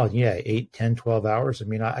 right now, 8, 10, 12 hours. I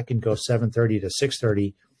mean, I can go 7:30 to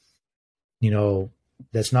 6:30,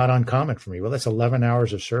 that's not uncommon for me. Well, that's 11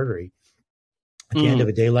 hours of surgery. At the end of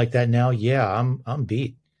a day like that now, I'm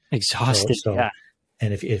beat. Exhausted. Yeah.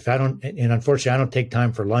 And if I don't, and unfortunately I don't take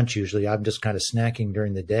time for lunch usually, I'm just kind of snacking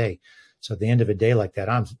during the day. So at the end of a day like that,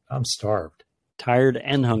 I'm starved. Tired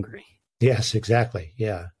and hungry. Yes, exactly.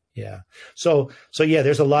 Yeah. Yeah. So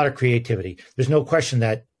there's a lot of creativity. There's no question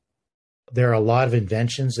that there are a lot of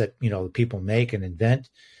inventions that, people make and invent.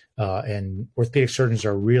 And orthopedic surgeons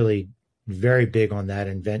are really very big on that,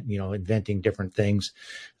 inventing different things,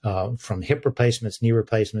 from hip replacements, knee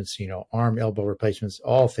replacements, arm, elbow replacements,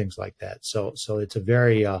 all things like that. So it's a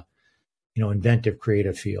very, inventive,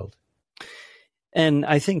 creative field. And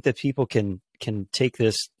I think that people can take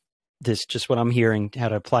this just what I'm hearing, how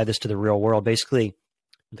to apply this to the real world. Basically,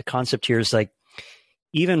 the concept here is like,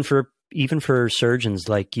 even for surgeons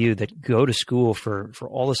like you that go to school for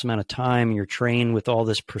all this amount of time, you're trained with all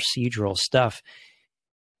this procedural stuff.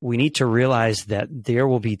 We need to realize that there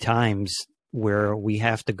will be times where we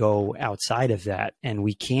have to go outside of that, and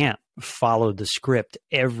we can't follow the script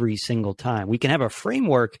every single time. We can have a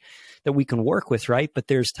framework that we can work with, right? But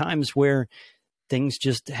there's times where things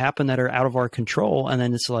just happen that are out of our control. And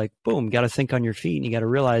then it's like, boom, got to think on your feet, and you got to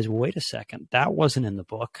realize, well, wait a second, that wasn't in the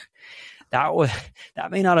book. That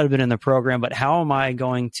may not have been in the program, but how am I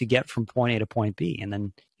going to get from point A to point B? And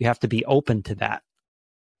then you have to be open to that.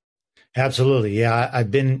 Absolutely. Yeah.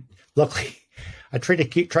 I've been luckily, I try to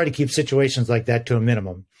keep situations like that to a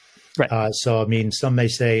minimum. Right. So, I mean, some may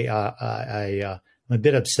say, I'm a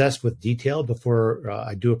bit obsessed with detail before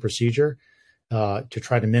I do a procedure, to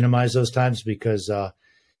try to minimize those times, because,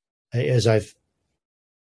 there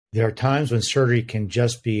are times when surgery can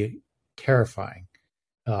just be terrifying.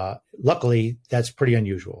 Luckily that's pretty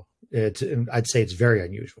unusual. I'd say it's very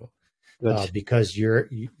unusual. Because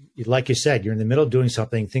like you said, you're in the middle of doing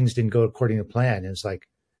something, things didn't go according to plan. And it's like,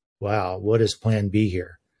 wow, what is plan B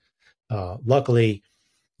here? Luckily,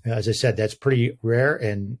 as I said, that's pretty rare.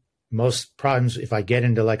 And most problems, if I get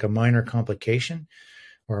into like a minor complication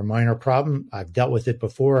or a minor problem, I've dealt with it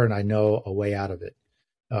before and I know a way out of it.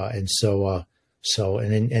 And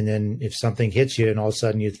then if something hits you and all of a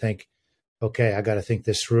sudden you think, okay, I got to think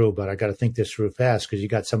this through, but I got to think this through fast, because you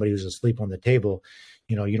got somebody who's asleep on the table.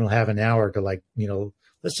 You don't have an hour to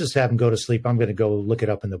let's just have them go to sleep. I'm going to go look it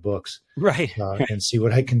up in the books, right, and see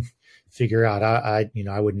what I can figure out.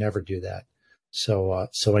 I would never do that. So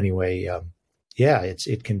anyway,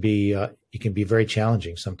 it can be very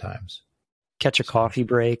challenging sometimes. Catch a coffee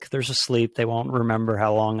break. There's a sleep. They won't remember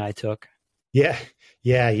how long I took. Yeah.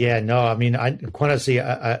 No, I mean, quite honestly,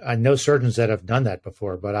 I know surgeons that have done that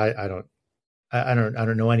before, but I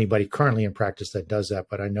don't know anybody currently in practice that does that.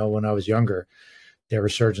 But I know when I was younger, there were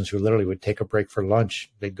surgeons who literally would take a break for lunch.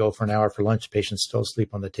 They'd go for an hour for lunch. Patients still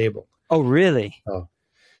asleep on the table. Oh, really? So,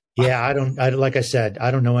 yeah, like I said, I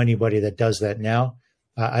don't know anybody that does that now.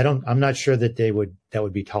 I'm not sure that that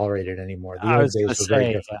would be tolerated anymore. The old days were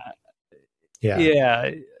very different.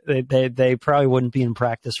 Yeah. They probably wouldn't be in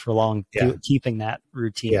practice for long, keeping that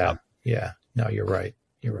routine up. Yeah. No, you're right.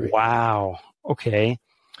 Wow. Okay.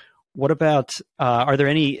 What about, are there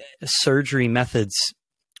any surgery methods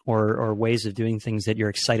or ways of doing things that you're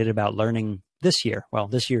excited about learning this year? Well,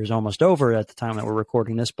 this year is almost over at the time that we're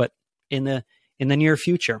recording this, but in the near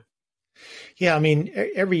future. Yeah. I mean,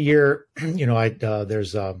 every year,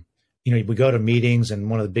 there's we go to meetings, and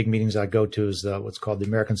one of the big meetings I go to is what's called the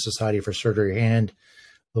American Society for Surgery of Hand,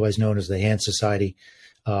 otherwise known as the Hand Society.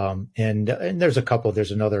 And there's a couple.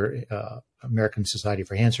 There's another American Society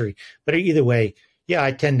for Hand Surgery. But either way, yeah,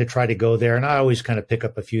 I tend to try to go there, and I always kind of pick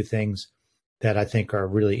up a few things that I think are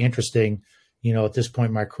really interesting. At this point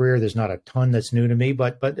in my career, there's not a ton that's new to me,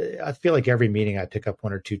 but I feel like every meeting I pick up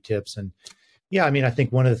one or two tips. And yeah, I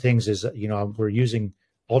think one of the things is, we're using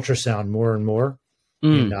ultrasound more and more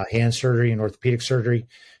in hand surgery and orthopedic surgery.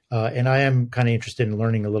 And I am kind of interested in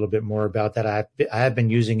learning a little bit more about that. I have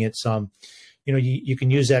been using it some. You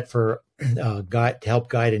can use that for to help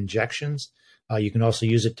guide injections. You can also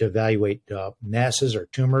use it to evaluate masses or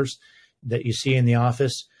tumors that you see in the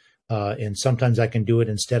office. And sometimes I can do it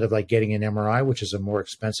instead of like getting an MRI, which is a more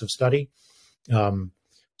expensive study.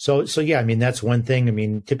 So yeah, that's one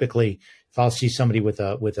thing. Typically, if I'll see somebody with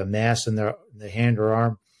a mass in the hand or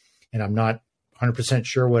arm, and I'm not 100%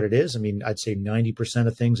 sure what it is, I'd say 90%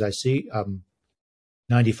 of things I see,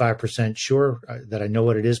 95% sure that I know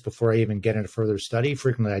what it is before I even get into further study.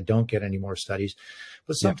 Frequently, I don't get any more studies.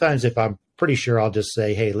 But sometimes if I'm pretty sure, I'll just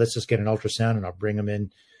say, hey, let's just get an ultrasound, and I'll bring them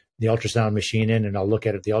in, the ultrasound machine in, and I'll look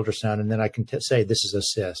at it, the ultrasound, and then I can say this is a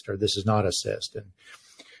cyst or this is not a cyst. And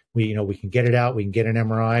we can get it out. We can get an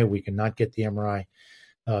MRI. We can not get the MRI.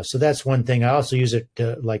 So that's one thing. I also use it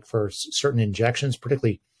like for certain injections,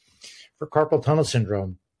 particularly for carpal tunnel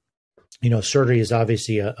syndrome. Surgery is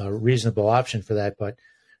obviously a reasonable option for that. But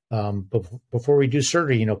before we do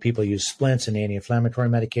surgery, people use splints and anti-inflammatory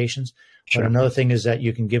medications. Sure. But another thing is that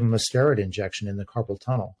you can give them a steroid injection in the carpal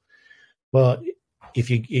tunnel. Well, if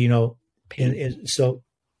so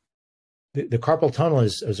the carpal tunnel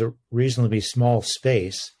is a reasonably small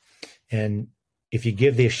space. And if you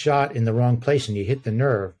give the shot in the wrong place and you hit the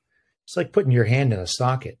nerve, it's like putting your hand in a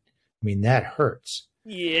socket. That hurts.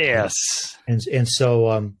 Yes. And so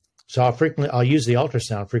I'll use the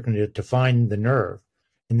ultrasound frequently to find the nerve.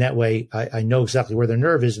 And that way I know exactly where the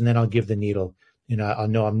nerve is, and then I'll give the needle. I'll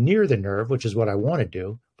know I'm near the nerve, which is what I want to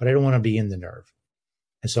do, but I don't want to be in the nerve.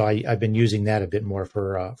 And so I've been using that a bit more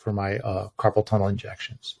for my carpal tunnel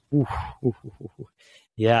injections. Ooh.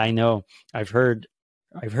 Yeah, I know. I've heard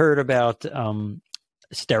about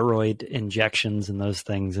steroid injections and those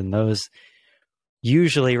things, and those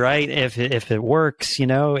usually, right, if it works,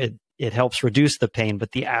 it helps reduce the pain,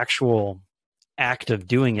 but the actual act of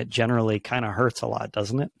doing it generally kind of hurts a lot,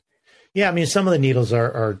 doesn't it? Yeah, some of the needles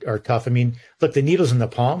are tough. Look, the needles in the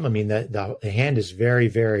palm, the hand is very,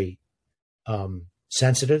 very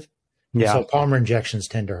sensitive. Yeah. So palmar injections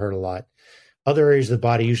tend to hurt a lot. Other areas of the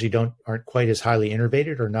body usually aren't quite as highly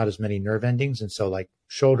innervated or not as many nerve endings. And so like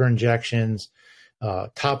shoulder injections,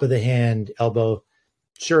 top of the hand, elbow,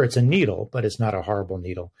 sure, it's a needle, but it's not a horrible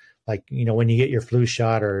needle. Like, when you get your flu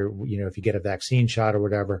shot or, if you get a vaccine shot or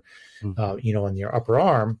whatever, in your upper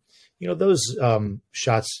arm, those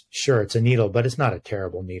shots, sure, it's a needle, but it's not a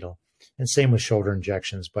terrible needle. And same with shoulder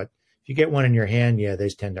injections. But if you get one in your hand, yeah, they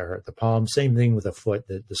tend to hurt. The palm, same thing with the foot,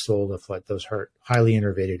 the sole of the foot, those hurt, highly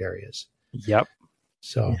innervated areas. Yep.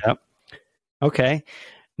 So. Yep. Okay.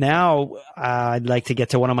 Now I'd like to get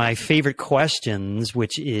to one of my favorite questions,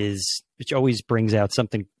 which always brings out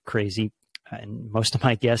something crazy. And most of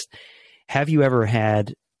my guests, have you ever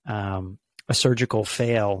had a surgical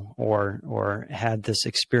fail or had this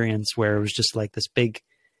experience where it was just like this big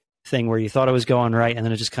thing where you thought it was going right and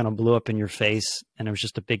then it just kind of blew up in your face and it was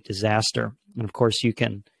just a big disaster? And of course you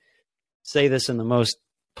can say this in the most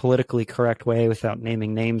politically correct way without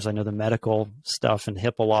naming names. I know the medical stuff and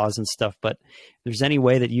HIPAA laws and stuff, but if there's any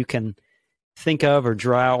way that you can think of or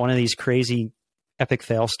draw out one of these crazy epic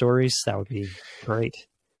fail stories, that would be great.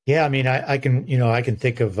 Yeah. I can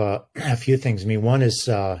think of a few things. One is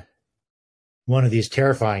one of these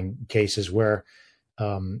terrifying cases where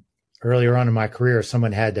earlier on in my career,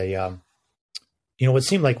 someone had what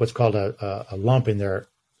seemed like what's called a lump in their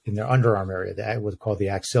underarm area, that was called the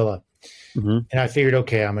axilla. Mm-hmm. And I figured,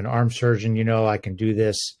 okay, I'm an arm surgeon, I can do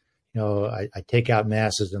this. I take out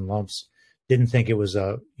masses and lumps. Didn't think it was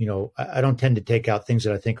I don't tend to take out things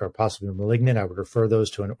that I think are possibly malignant. I would refer those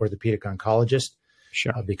to an orthopedic oncologist.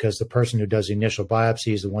 Sure. Because the person who does the initial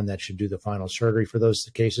biopsy is the one that should do the final surgery for those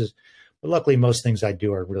cases. But luckily, most things I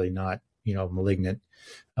do are really not, malignant.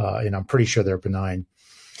 And I'm pretty sure they're benign.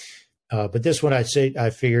 But this one, I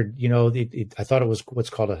figured, I thought it was what's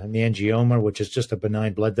called a hemangioma, which is just a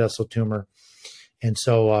benign blood vessel tumor. And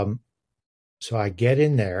so I get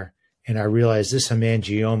in there and I realize this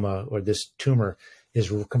hemangioma or this tumor is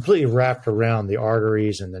completely wrapped around the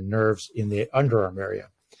arteries and the nerves in the underarm area.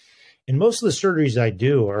 And most of the surgeries I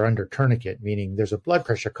do are under tourniquet, meaning there's a blood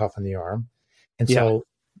pressure cuff in the arm. And so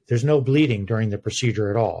there's no bleeding during the procedure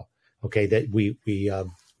at all. Okay, that we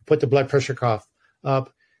put the blood pressure cuff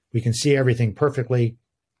up, we can see everything perfectly,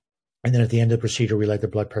 and then at the end of the procedure, we let the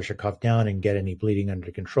blood pressure cuff down and get any bleeding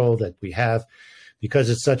under control that we have, because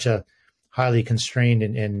it's such a highly constrained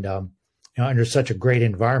and under such a great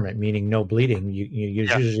environment, meaning no bleeding. You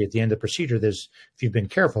usually at the end of the procedure, if you've been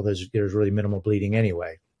careful, there's really minimal bleeding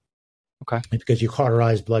anyway. Okay. It's because you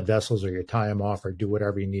cauterize blood vessels, or you tie them off, or do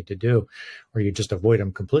whatever you need to do, or you just avoid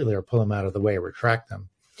them completely, or pull them out of the way, or retract them.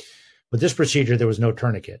 With this procedure, there was no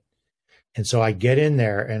tourniquet. And so I get in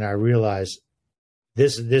there and I realize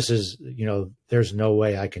this is, there's no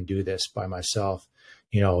way I can do this by myself.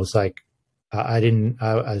 It's like, I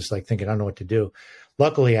was like thinking, I don't know what to do.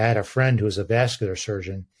 Luckily, I had a friend who was a vascular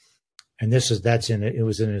surgeon, and it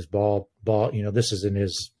was in his this is in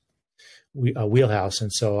his wheelhouse.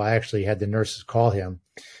 And so I actually had the nurses call him,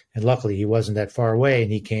 and luckily he wasn't that far away,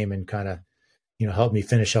 and he came and kind of, helped me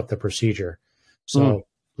finish up the procedure. So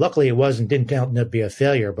luckily it didn't end up be a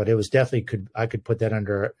failure, but it was definitely I could put that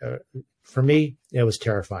under, for me, it was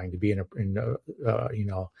terrifying to be in a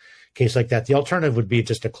case like that. The alternative would be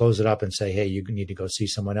just to close it up and say, hey, you need to go see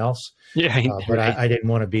someone else. Yeah. But I didn't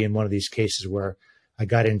want to be in one of these cases where I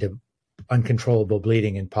got into uncontrollable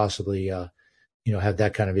bleeding and possibly, have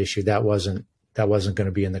that kind of issue. That wasn't going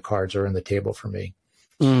to be in the cards or in the table for me.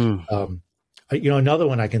 Another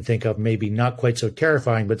one I can think of, maybe not quite so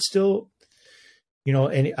terrifying, but still,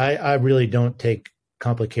 and I really don't take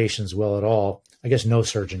complications well at all. I guess no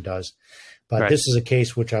surgeon does. But This is a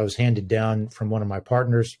case which I was handed down from one of my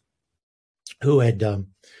partners who had,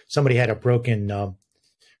 somebody had a broken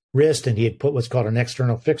wrist, and he had put what's called an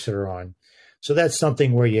external fixator on. So that's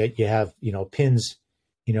something where you have, pins,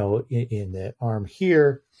 in the arm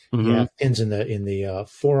here. Mm-hmm. You have pins in the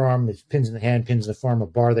forearm, pins in the hand, pins in the forearm, a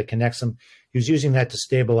bar that connects them. He was using that to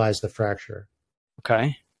stabilize the fracture.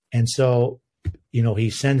 Okay. And so, he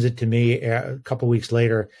sends it to me a couple of weeks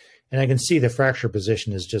later, and I can see the fracture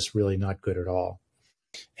position is just really not good at all.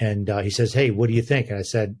 And he says, hey, what do you think? And I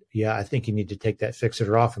said, yeah, I think you need to take that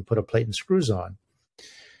fixator off and put a plate and screws on.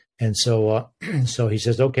 And so, so he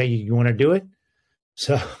says, okay, you want to do it?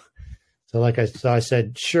 So I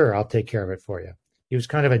said, sure, I'll take care of it for you. He was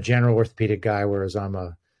kind of a general orthopedic guy, whereas I'm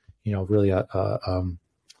really a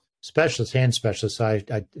specialist, hand specialist.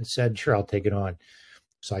 I said, sure, I'll take it on.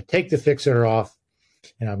 So I take the fixator off,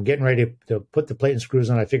 and I'm getting ready to put the plate and screws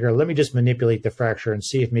on. I figure, let me just manipulate the fracture and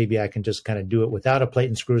see if maybe I can just kind of do it without a plate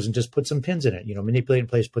and screws and just put some pins in it, manipulate in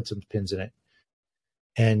place, put some pins in it.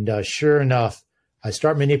 And sure enough, I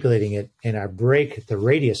start manipulating it, and I break the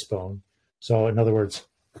radius bone. So in other words,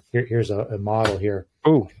 here's a model here.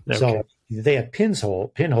 Oh, okay. So they have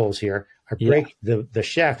pinholes here. I break the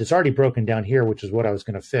shaft. It's already broken down here, which is what I was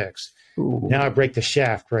going to fix. Ooh. Now I break the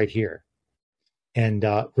shaft right here, and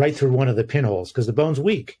right through one of the pinholes, because the bone's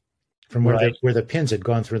weak from where the pins had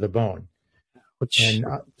gone through the bone. And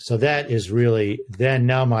so that is really, then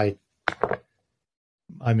now that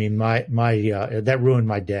ruined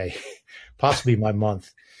my day, possibly my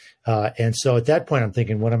month. And so at that point, I'm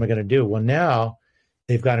thinking, what am I going to do? Well, now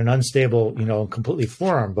they've got an unstable, completely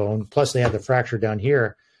forearm bone, plus they have the fracture down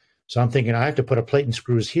here. So I'm thinking I have to put a plate and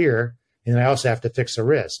screws here, and I also have to fix the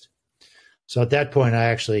wrist. So at that point,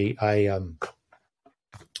 I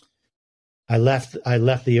left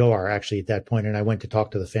the OR actually at that point, and I went to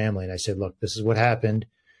talk to the family, and I said, look, this is what happened.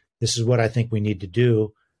 This is what I think we need to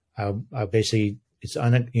do. Basically, it's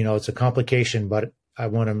a complication, but I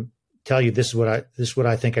want to tell you, this is what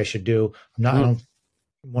I think I should do. I don't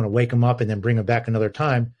want to wake them up and then bring them back another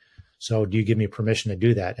time. So do you give me permission to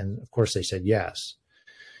do that? And of course they said yes.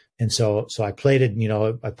 And so I plated,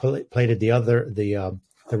 plated the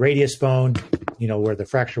radius bone, where the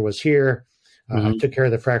fracture was here. I took care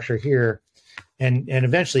of the fracture here, and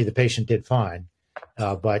eventually the patient did fine.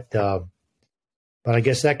 But I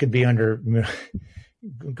guess that could be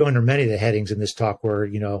go under many of the headings in this talk where,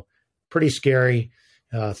 pretty scary,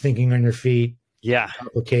 thinking on your feet,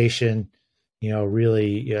 complication,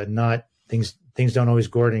 really not things don't always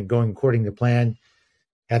going according to plan,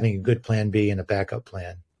 having a good plan B and a backup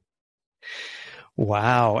plan.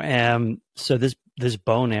 Wow. So this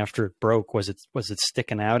bone, after it broke, was it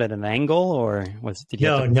sticking out at an angle, or it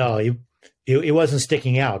wasn't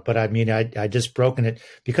sticking out, but I just broken it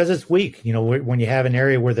because it's weak. When you have an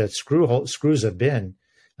area where the screws have been,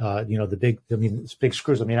 it's big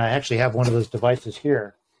screws. I actually have one of those devices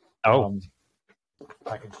here. Oh,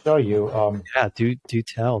 I can show you. Do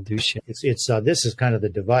tell, do share. It's this is kind of the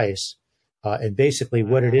device, and basically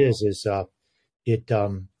what it is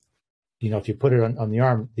if you put it on the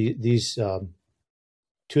arm, these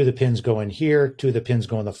two of the pins go in here, two of the pins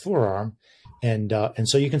go in the forearm, And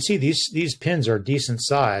so you can see these pins are decent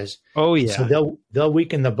size. Oh yeah. So they'll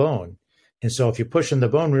weaken the bone. And so if you're pushing the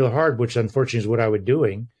bone real hard, which unfortunately is what I was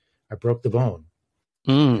doing, I broke the bone.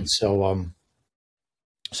 And so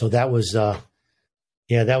that was that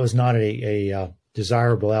was not a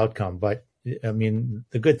desirable outcome. But I mean,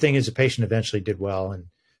 the good thing is the patient eventually did well,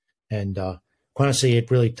 and honestly, it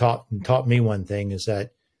really taught me one thing, is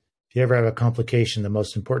that if you ever have a complication, the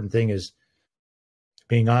most important thing is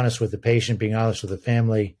being honest with the patient, being honest with the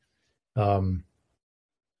family. Telling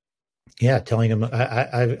them.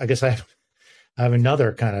 I guess I have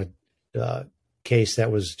another kind of case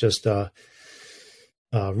that was just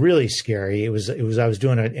really scary. It was I was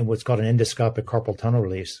doing what's called an endoscopic carpal tunnel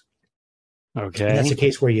release. Okay, and that's a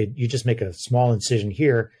case where you just make a small incision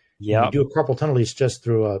here. Yeah, you do a carpal tunnel release just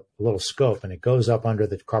through a little scope, and it goes up under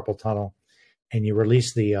the carpal tunnel, and you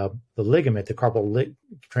release the ligament, the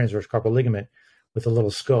transverse carpal ligament, with a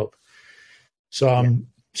little scope. So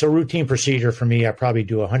so routine procedure for me. I probably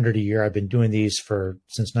do 100 a year. I've been doing these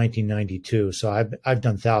since 1992. So I've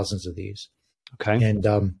done thousands of these. Okay, and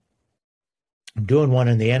I'm doing one,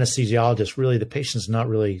 and the anesthesiologist, really, the patient's not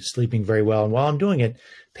really sleeping very well. And while I'm doing it,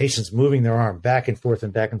 patient's moving their arm back and forth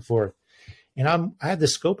and back and forth. And I have the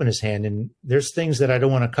scope in his hand, and there's things that I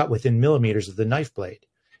don't want to cut within millimeters of the knife blade.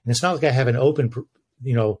 And it's not like I have an open,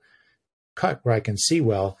 cut where I can see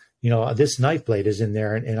well. This knife blade is in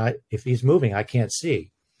there, and if he's moving, I can't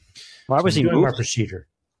see. Why was he doing my procedure?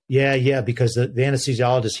 Yeah, because the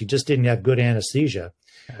anesthesiologist, he just didn't have good anesthesia.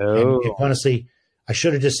 Oh. And honestly, I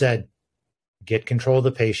should have just said, get control of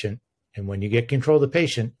the patient. And when you get control of the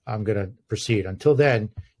patient, I'm going to proceed. Until then,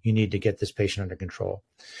 you need to get this patient under control.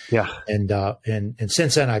 Yeah. And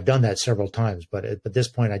since then, I've done that several times, but at this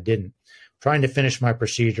point, I didn't. Trying to finish my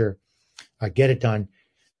procedure, I get it done.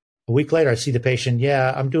 A week later, I see the patient.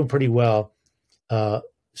 Yeah, I'm doing pretty well.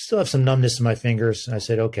 Still have some numbness in my fingers. And I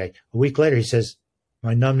said, okay. A week later, he says,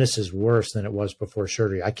 my numbness is worse than it was before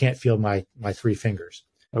surgery. I can't feel my 3 fingers.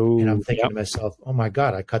 Oh, and I'm thinking to myself, oh my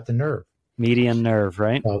God, I cut the nerve. Median nerve,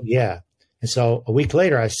 right? Oh yeah. And so a week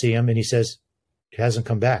later, I see him, and he says, it hasn't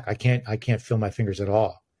come back. I can't feel my fingers at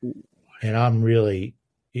all. And I'm really,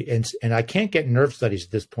 and I can't get nerve studies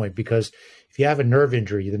at this point, because if you have a nerve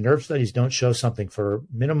injury, the nerve studies don't show something for a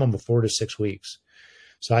minimum of 4 to 6 weeks.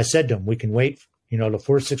 So I said to him, we can wait, till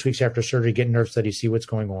 4 to 6 weeks after surgery, get nerve studies, see what's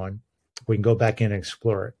going on. We can go back in and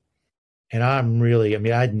explore it. And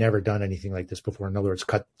I'd never done anything like this before. In other words,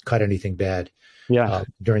 cut anything bad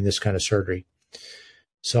during this kind of surgery.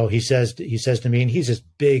 So he says to me, and he's this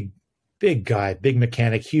big guy, big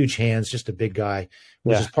mechanic, huge hands, just a big guy,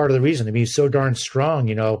 which is part of the reason. He's so darn strong,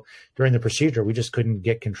 during the procedure, we just couldn't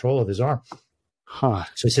get control of his arm. Huh.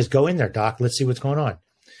 So he says, go in there, doc, let's see what's going on.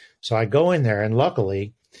 So I go in there, and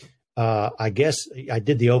luckily, I guess I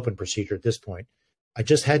did the open procedure at this point. I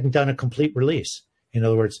just hadn't done a complete release. In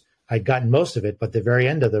other words, I'd gotten most of it, but the very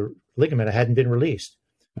end of the ligament hadn't been released.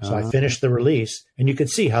 So I finished the release, and you could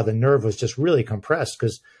see how the nerve was just really compressed,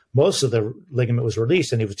 because most of the ligament was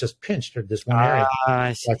released and he was just pinched at this one area.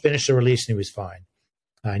 So I finished the release, and he was fine.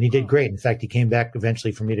 And he did great. In fact, he came back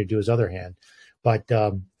eventually for me to do his other hand. But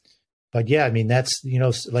yeah, that's,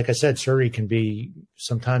 like I said, surgery can be,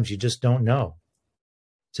 sometimes you just don't know.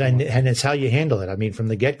 So, and it's how you handle it. From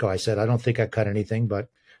the get-go, I said, I don't think I cut anything, but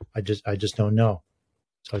I just don't know.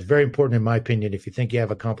 So it's very important, in my opinion, if you think you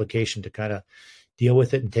have a complication, to kind of deal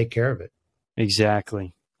with it and take care of it.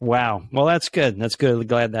 Exactly. Wow. Well, that's good. That's good.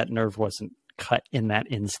 Glad that nerve wasn't cut in that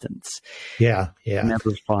instance. Yeah.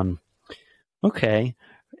 Never fun. Okay.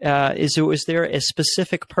 Was there a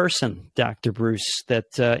specific person, Dr. Bruce,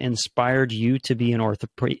 that inspired you to be an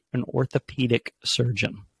orthopedic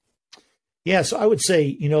surgeon? Yeah. So I would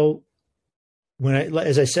say,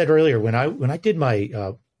 as I said earlier, when I did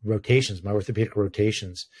my rotations, my orthopedic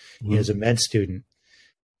rotations, as a med student,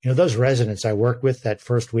 those residents I worked with that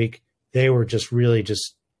first week, they were just really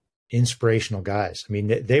just inspirational guys.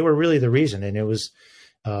 They were really the reason. And it was,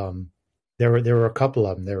 there were a couple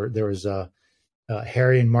of them. There was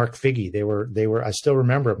Harry and Mark Figge. They were, I still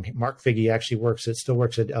remember him. Mark Figge actually still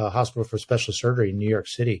works at a hospital for special surgery in New York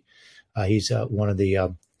City. He's one of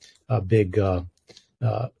the big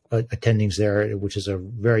attendings there, which is a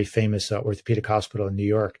very famous orthopedic hospital in New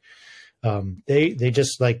York. They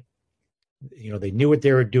just they knew what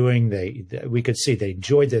they were doing. We could see they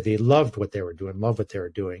enjoyed that. They loved what they were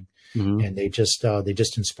doing, Mm-hmm. And they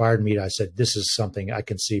just inspired me. I said, this is something I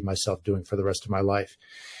can see myself doing for the rest of my life.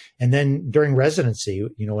 And then during residency,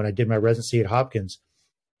 when I did my residency at Hopkins,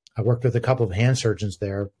 I worked with a couple of hand surgeons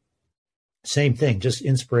there. Same thing, just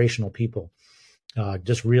inspirational people,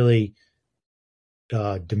 just really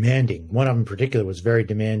demanding. One of them in particular was very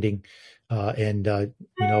demanding. and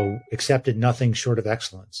accepted nothing short of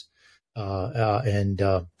excellence. And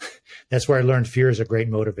that's where I learned fear is a great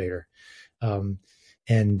motivator. And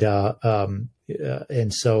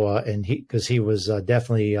he was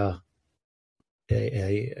definitely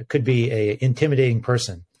could be a intimidating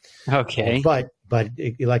person. Okay. But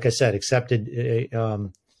like I said, accepted,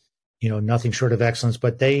 nothing short of excellence.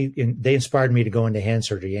 But they inspired me to go into hand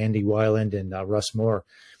surgery. Andy Weiland and Russ Moore.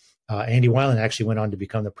 Andy Weiland actually went on to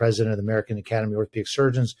become the president of the American Academy of Orthopedic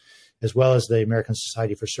Surgeons, as well as the American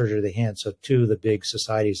Society for Surgery of the Hand. So two of the big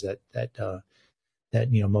societies that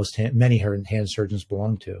many hand surgeons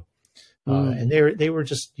belong to. And they were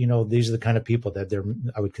just, these are the kind of people that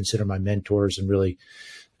I would consider my mentors, and really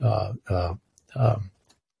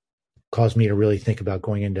caused me to really think about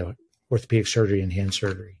going into orthopedic surgery and hand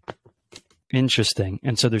surgery. Interesting.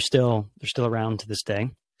 And so they're still around to this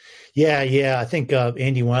day. Yeah. I think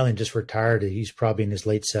Andy Weiland just retired. He's probably in his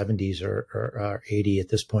late 70s or 80 at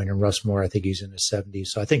this point. And Russ Moore, I think he's in his 70s.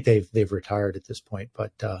 So I think they've retired at this point.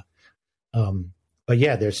 But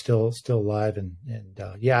yeah, they're still alive. And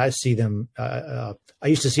I see them. I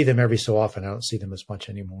used to see them every so often. I don't see them as much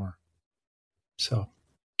anymore. So.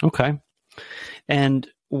 Okay. And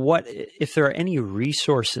what, if there are any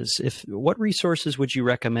resources, what resources would you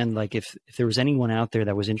recommend? Like if there was anyone out there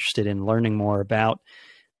that was interested in learning more about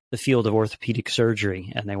the field of orthopedic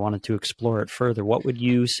surgery and they wanted to explore it further, what would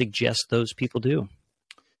you suggest those people do?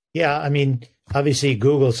 Yeah, I mean, obviously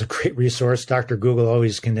Google's a great resource. Dr. Google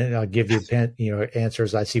always can give you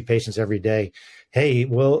answers. I see patients every day. Hey,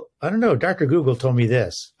 well, I don't know. Dr. Google told me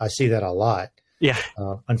this. I see that a lot. Yeah.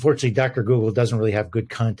 Unfortunately, Dr. Google doesn't really have good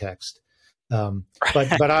context.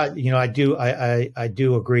 But I do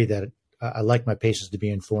agree that I like my patients to be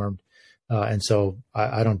informed. And so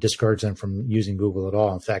I don't discourage them from using Google at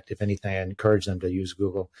all. In fact, if anything, I encourage them to use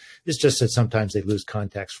Google. It's just that sometimes they lose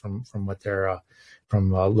context from what they're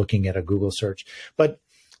from looking at a Google search. But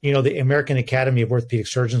the American Academy of Orthopedic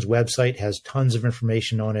Surgeons website has tons of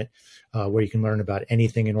information on it where you can learn about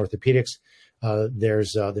anything in orthopedics.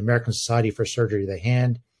 There's the American Society for Surgery of the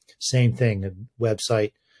Hand, same thing, a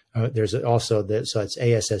website. There's also so it's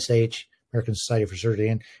ASSH, American Society for Surgery of the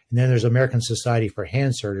Hand, and then there's American Society for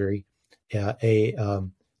Hand Surgery. ASHS,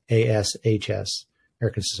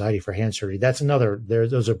 American Society for Hand Surgery. That's another.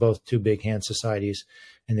 Those are both two big hand societies,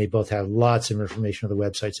 and they both have lots of information on the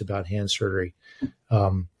websites about hand surgery.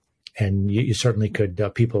 And you certainly could.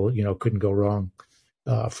 People, couldn't go wrong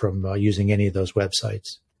from using any of those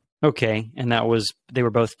websites. Okay, and they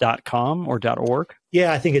were both .com or .org.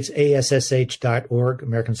 Yeah, I think it's ASSH.org,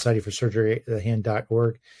 American Society for Surgery of the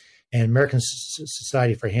Hand.org. And American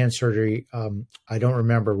Society for Hand Surgery, I don't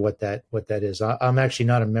remember what that is. I'm actually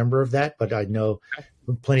not a member of that, but I know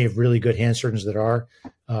plenty of really good hand surgeons that are,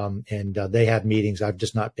 and they have meetings. I've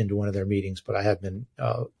just not been to one of their meetings, but I have been.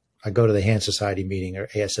 I go to the Hand Society meeting or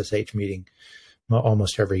ASSH meeting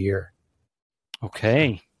almost every year.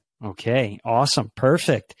 Okay, awesome,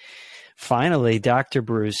 perfect. Finally, Dr.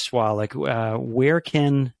 Bruce Swalick, where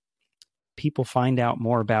can people find out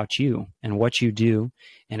more about you and what you do,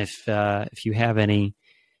 and if you have any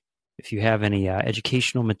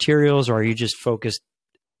educational materials, or are you just focused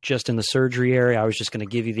just in the surgery area? I was just going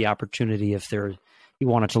to give you the opportunity if you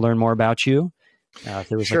wanted to learn more about you, if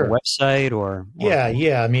there was Sure. like a website or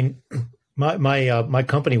yeah. I mean, my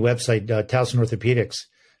company website, Towson Orthopedics,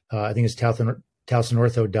 I think it's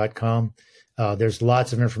towsonortho.com. There's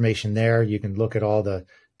lots of information there. You can look at all the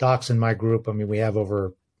docs in my group. I mean, we have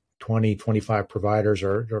over 20, 25 providers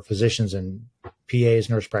or physicians and PAs,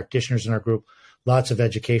 nurse practitioners in our group. Lots of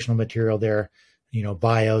educational material there,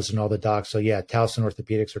 bios and all the docs. So yeah, Towson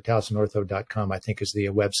Orthopedics or towsonortho.com, I think is the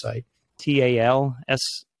website. TALSON?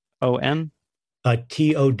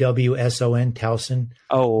 TOWSON, Towson.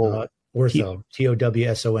 Oh, Ortho,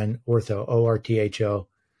 TOWSON, Ortho,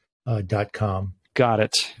 ORTHO.com. Got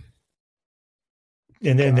it.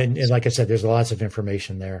 And then, like I said, there's lots of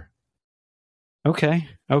information there. Okay.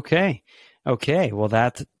 Well,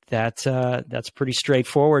 that's pretty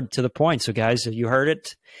straightforward to the point. So guys, you heard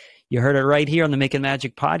it right here on the Making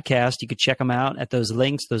Magic podcast. You could check them out at those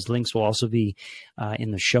links. Those links will also be in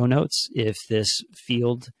the show notes. If this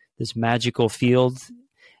magical field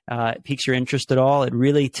piques your interest at all, it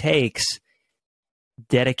really takes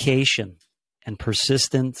dedication and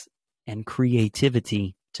persistence and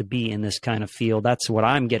creativity to be in this kind of field. That's what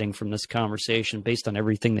I'm getting from this conversation based on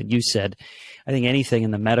everything that you said. I think anything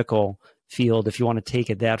in the medical field, if you want to take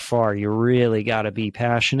it that far, you really got to be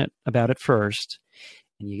passionate about it first,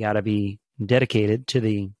 and you got to be dedicated to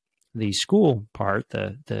the school part,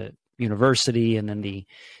 the university, and then the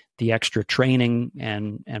the extra training,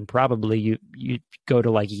 and probably you go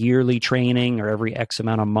to like yearly training, or every X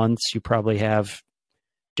amount of months, you probably have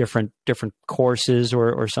different courses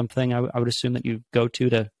or something. I would assume that you go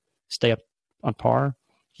to stay up on par.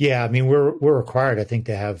 Yeah, I mean, we're required, I think,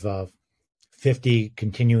 to have 50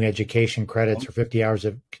 continuing education credits or 50 hours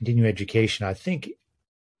of continuing education. I think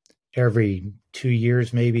every 2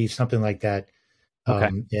 years, maybe something like that. Okay.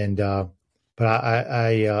 But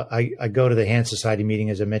I go to the Hand Society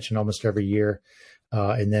meeting, as I mentioned, almost every year.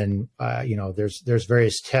 And then, there's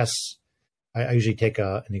various tests. I usually take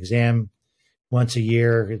an exam once a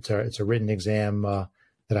year. It's a written exam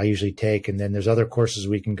that I usually take. And then there's other courses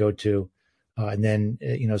we can go to. And then,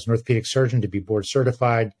 as an orthopedic surgeon, to be board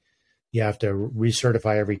certified, you have to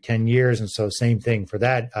recertify every 10 years. And so same thing for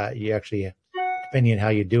that. You actually, depending on how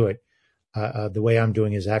you do it, the way I'm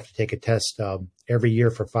doing is I have to take a test every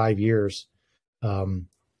year for 5 years. And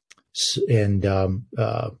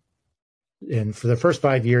for the first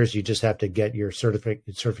 5 years, you just have to get your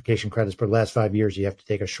certification credits. For the last 5 years, you have to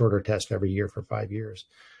take a shorter test every year for 5 years.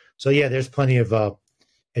 So yeah, there's plenty of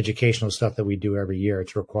educational stuff that we do every year.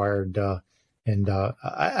 It's required. And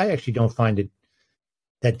I actually don't find it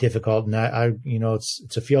that difficult. And I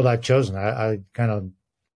it's a field I've chosen. I kind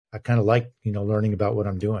of like, learning about what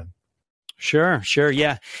I'm doing. Sure.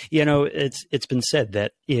 Yeah. It's been said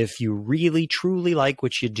that if you really truly like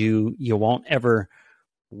what you do, you won't ever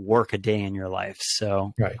work a day in your life.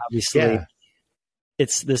 So right. Obviously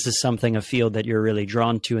this is a field that you're really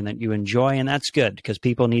drawn to and that you enjoy. And that's good, because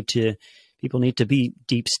people need to be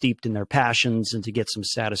deep steeped in their passions and to get some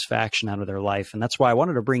satisfaction out of their life. And that's why I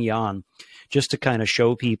wanted to bring you on, just to kind of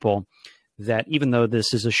show people that even though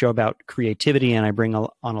this is a show about creativity and I bring on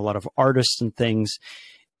a lot of artists and things,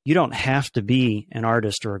 you don't have to be an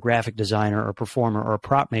artist or a graphic designer or a performer or a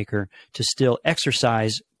prop maker to still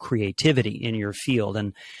exercise creativity in your field.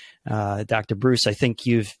 And Dr. Bruce, I think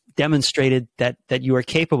you've demonstrated that you are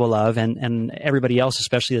capable of, and everybody else,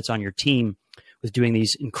 especially that's on your team, with doing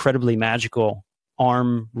these incredibly magical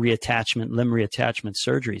arm reattachment, limb reattachment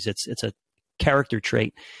surgeries. It's a character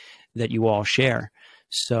trait that you all share.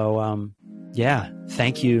 So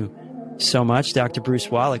thank you so much, Dr. Bruce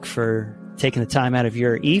Wallach, for taking the time out of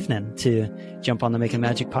your evening to jump on the Making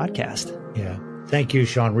Magic podcast. Yeah. Thank you,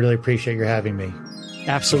 Sean. Really appreciate your having me.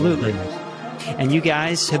 Absolutely. And you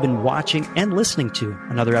guys have been watching and listening to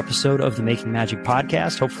another episode of the Making Magic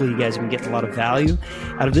podcast. Hopefully you guys have been getting a lot of value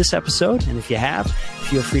out of this episode. And if you have,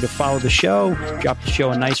 feel free to follow the show, drop the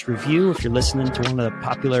show a nice review. If you're listening to one of the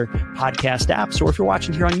popular podcast apps, or if you're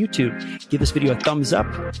watching here on YouTube, give this video a thumbs up,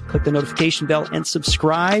 click the notification bell, and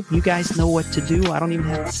subscribe. You guys know what to do. I don't even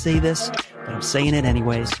have to say this, but I'm saying it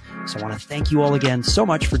anyways. So I want to thank you all again so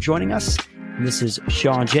much for joining us. And this is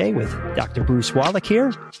Sean J with Dr. Bruce Wallach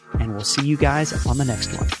here, and we'll see you guys on the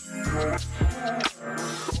next one.